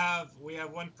 We have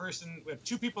one person. We have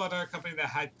two people at our company that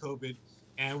had COVID.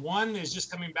 And one is just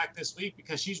coming back this week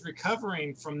because she's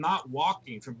recovering from not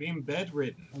walking, from being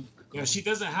bedridden. She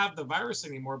doesn't have the virus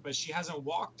anymore, but she hasn't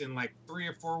walked in like 3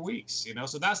 or 4 weeks,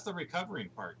 So that's the recovering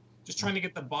part. Just trying to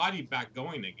get the body back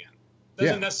going again.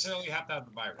 Doesn't necessarily have to have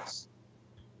the virus.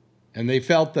 And they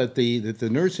felt that the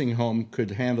nursing home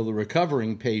could handle the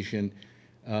recovering patient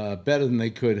better than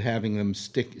they could having them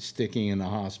sticking in the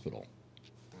hospital.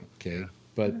 Okay.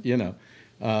 But, to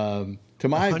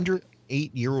my...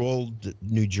 108-year-old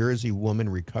New Jersey woman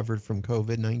recovered from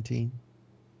COVID-19?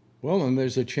 Well, then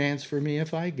there's a chance for me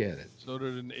if I get it. So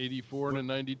did an 84 and a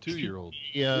 92-year-old.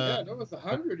 Yeah, there was a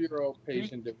 100-year-old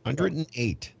patient.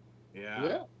 108. Yeah.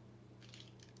 Wow.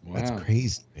 That's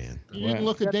crazy, man. You didn't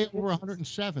look a day over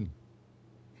 107.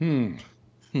 Well,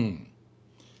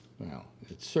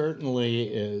 it certainly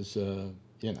is,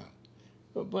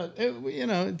 But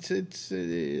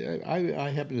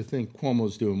I happen to think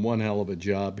Cuomo's doing one hell of a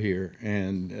job here,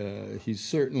 and he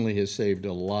certainly has saved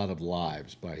a lot of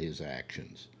lives by his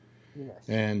actions. Yes.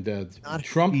 And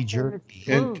Trump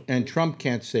and Trump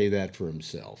can't say that for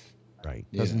himself. Right.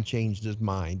 Doesn't change his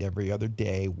mind every other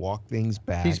day, walk things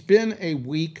back. He's been a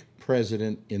weak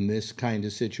president in this kind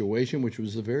of situation, which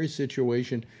was the very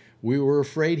situation we were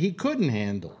afraid he couldn't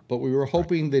handle, but we were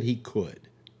hoping that he could.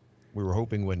 We were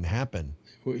hoping wouldn't happen.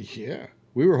 Well, yeah.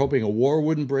 We were hoping a war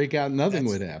wouldn't break out, nothing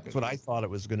would happen. That's what I thought it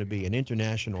was going to be, an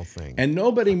international thing. And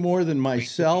nobody more than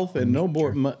myself and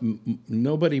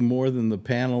nobody more than the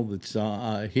panel that's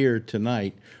here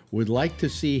tonight would like to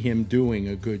see him doing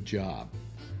a good job,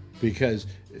 because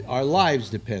our lives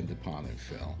depend upon it,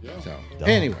 Phil. Yeah. So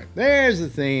anyway, there's the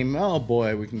theme. Oh,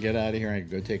 boy, we can get out of here. I can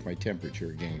go take my temperature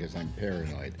again because I'm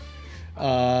paranoid.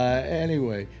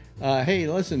 Anyway. Hey,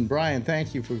 listen, Brian,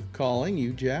 thank you for calling.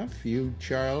 You, Jeff, you,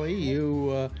 Charlie,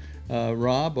 you,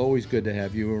 Rob, always good to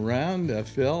have you around.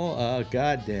 Phil,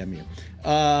 God damn you.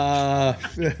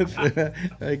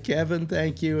 Kevin,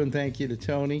 thank you, and thank you to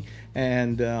Tony.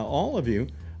 And all of you,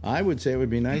 I would say it would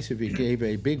be nice if you gave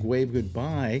a big wave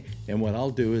goodbye, and what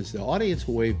I'll do is the audience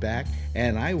will wave back,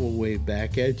 and I will wave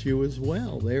back at you as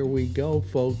well. There we go,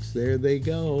 folks. There they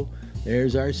go.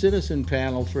 There's our citizen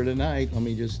panel for tonight. Let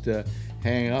me just...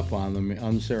 hang up on them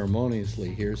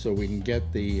unceremoniously here so we can get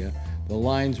the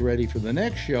lines ready for the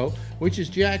next show, which is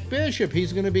Jack Bishop.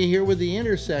 He's going to be here with The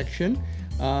Intersection,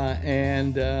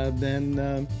 and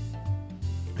then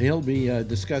he'll be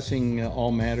discussing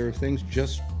all manner of things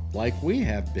just like we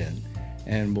have been,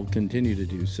 and we'll continue to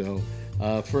do so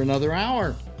for another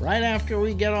hour right after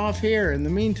we get off here. In the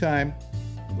meantime,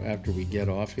 after we get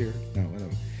off here? No,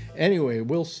 whatever. Anyway,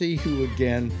 we'll see you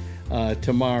again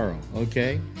tomorrow,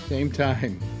 okay? Same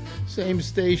time, same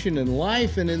station in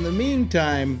life. And in the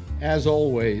meantime, as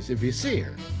always, if you see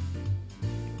her,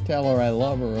 tell her I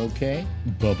love her, okay?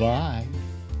 Bye-bye.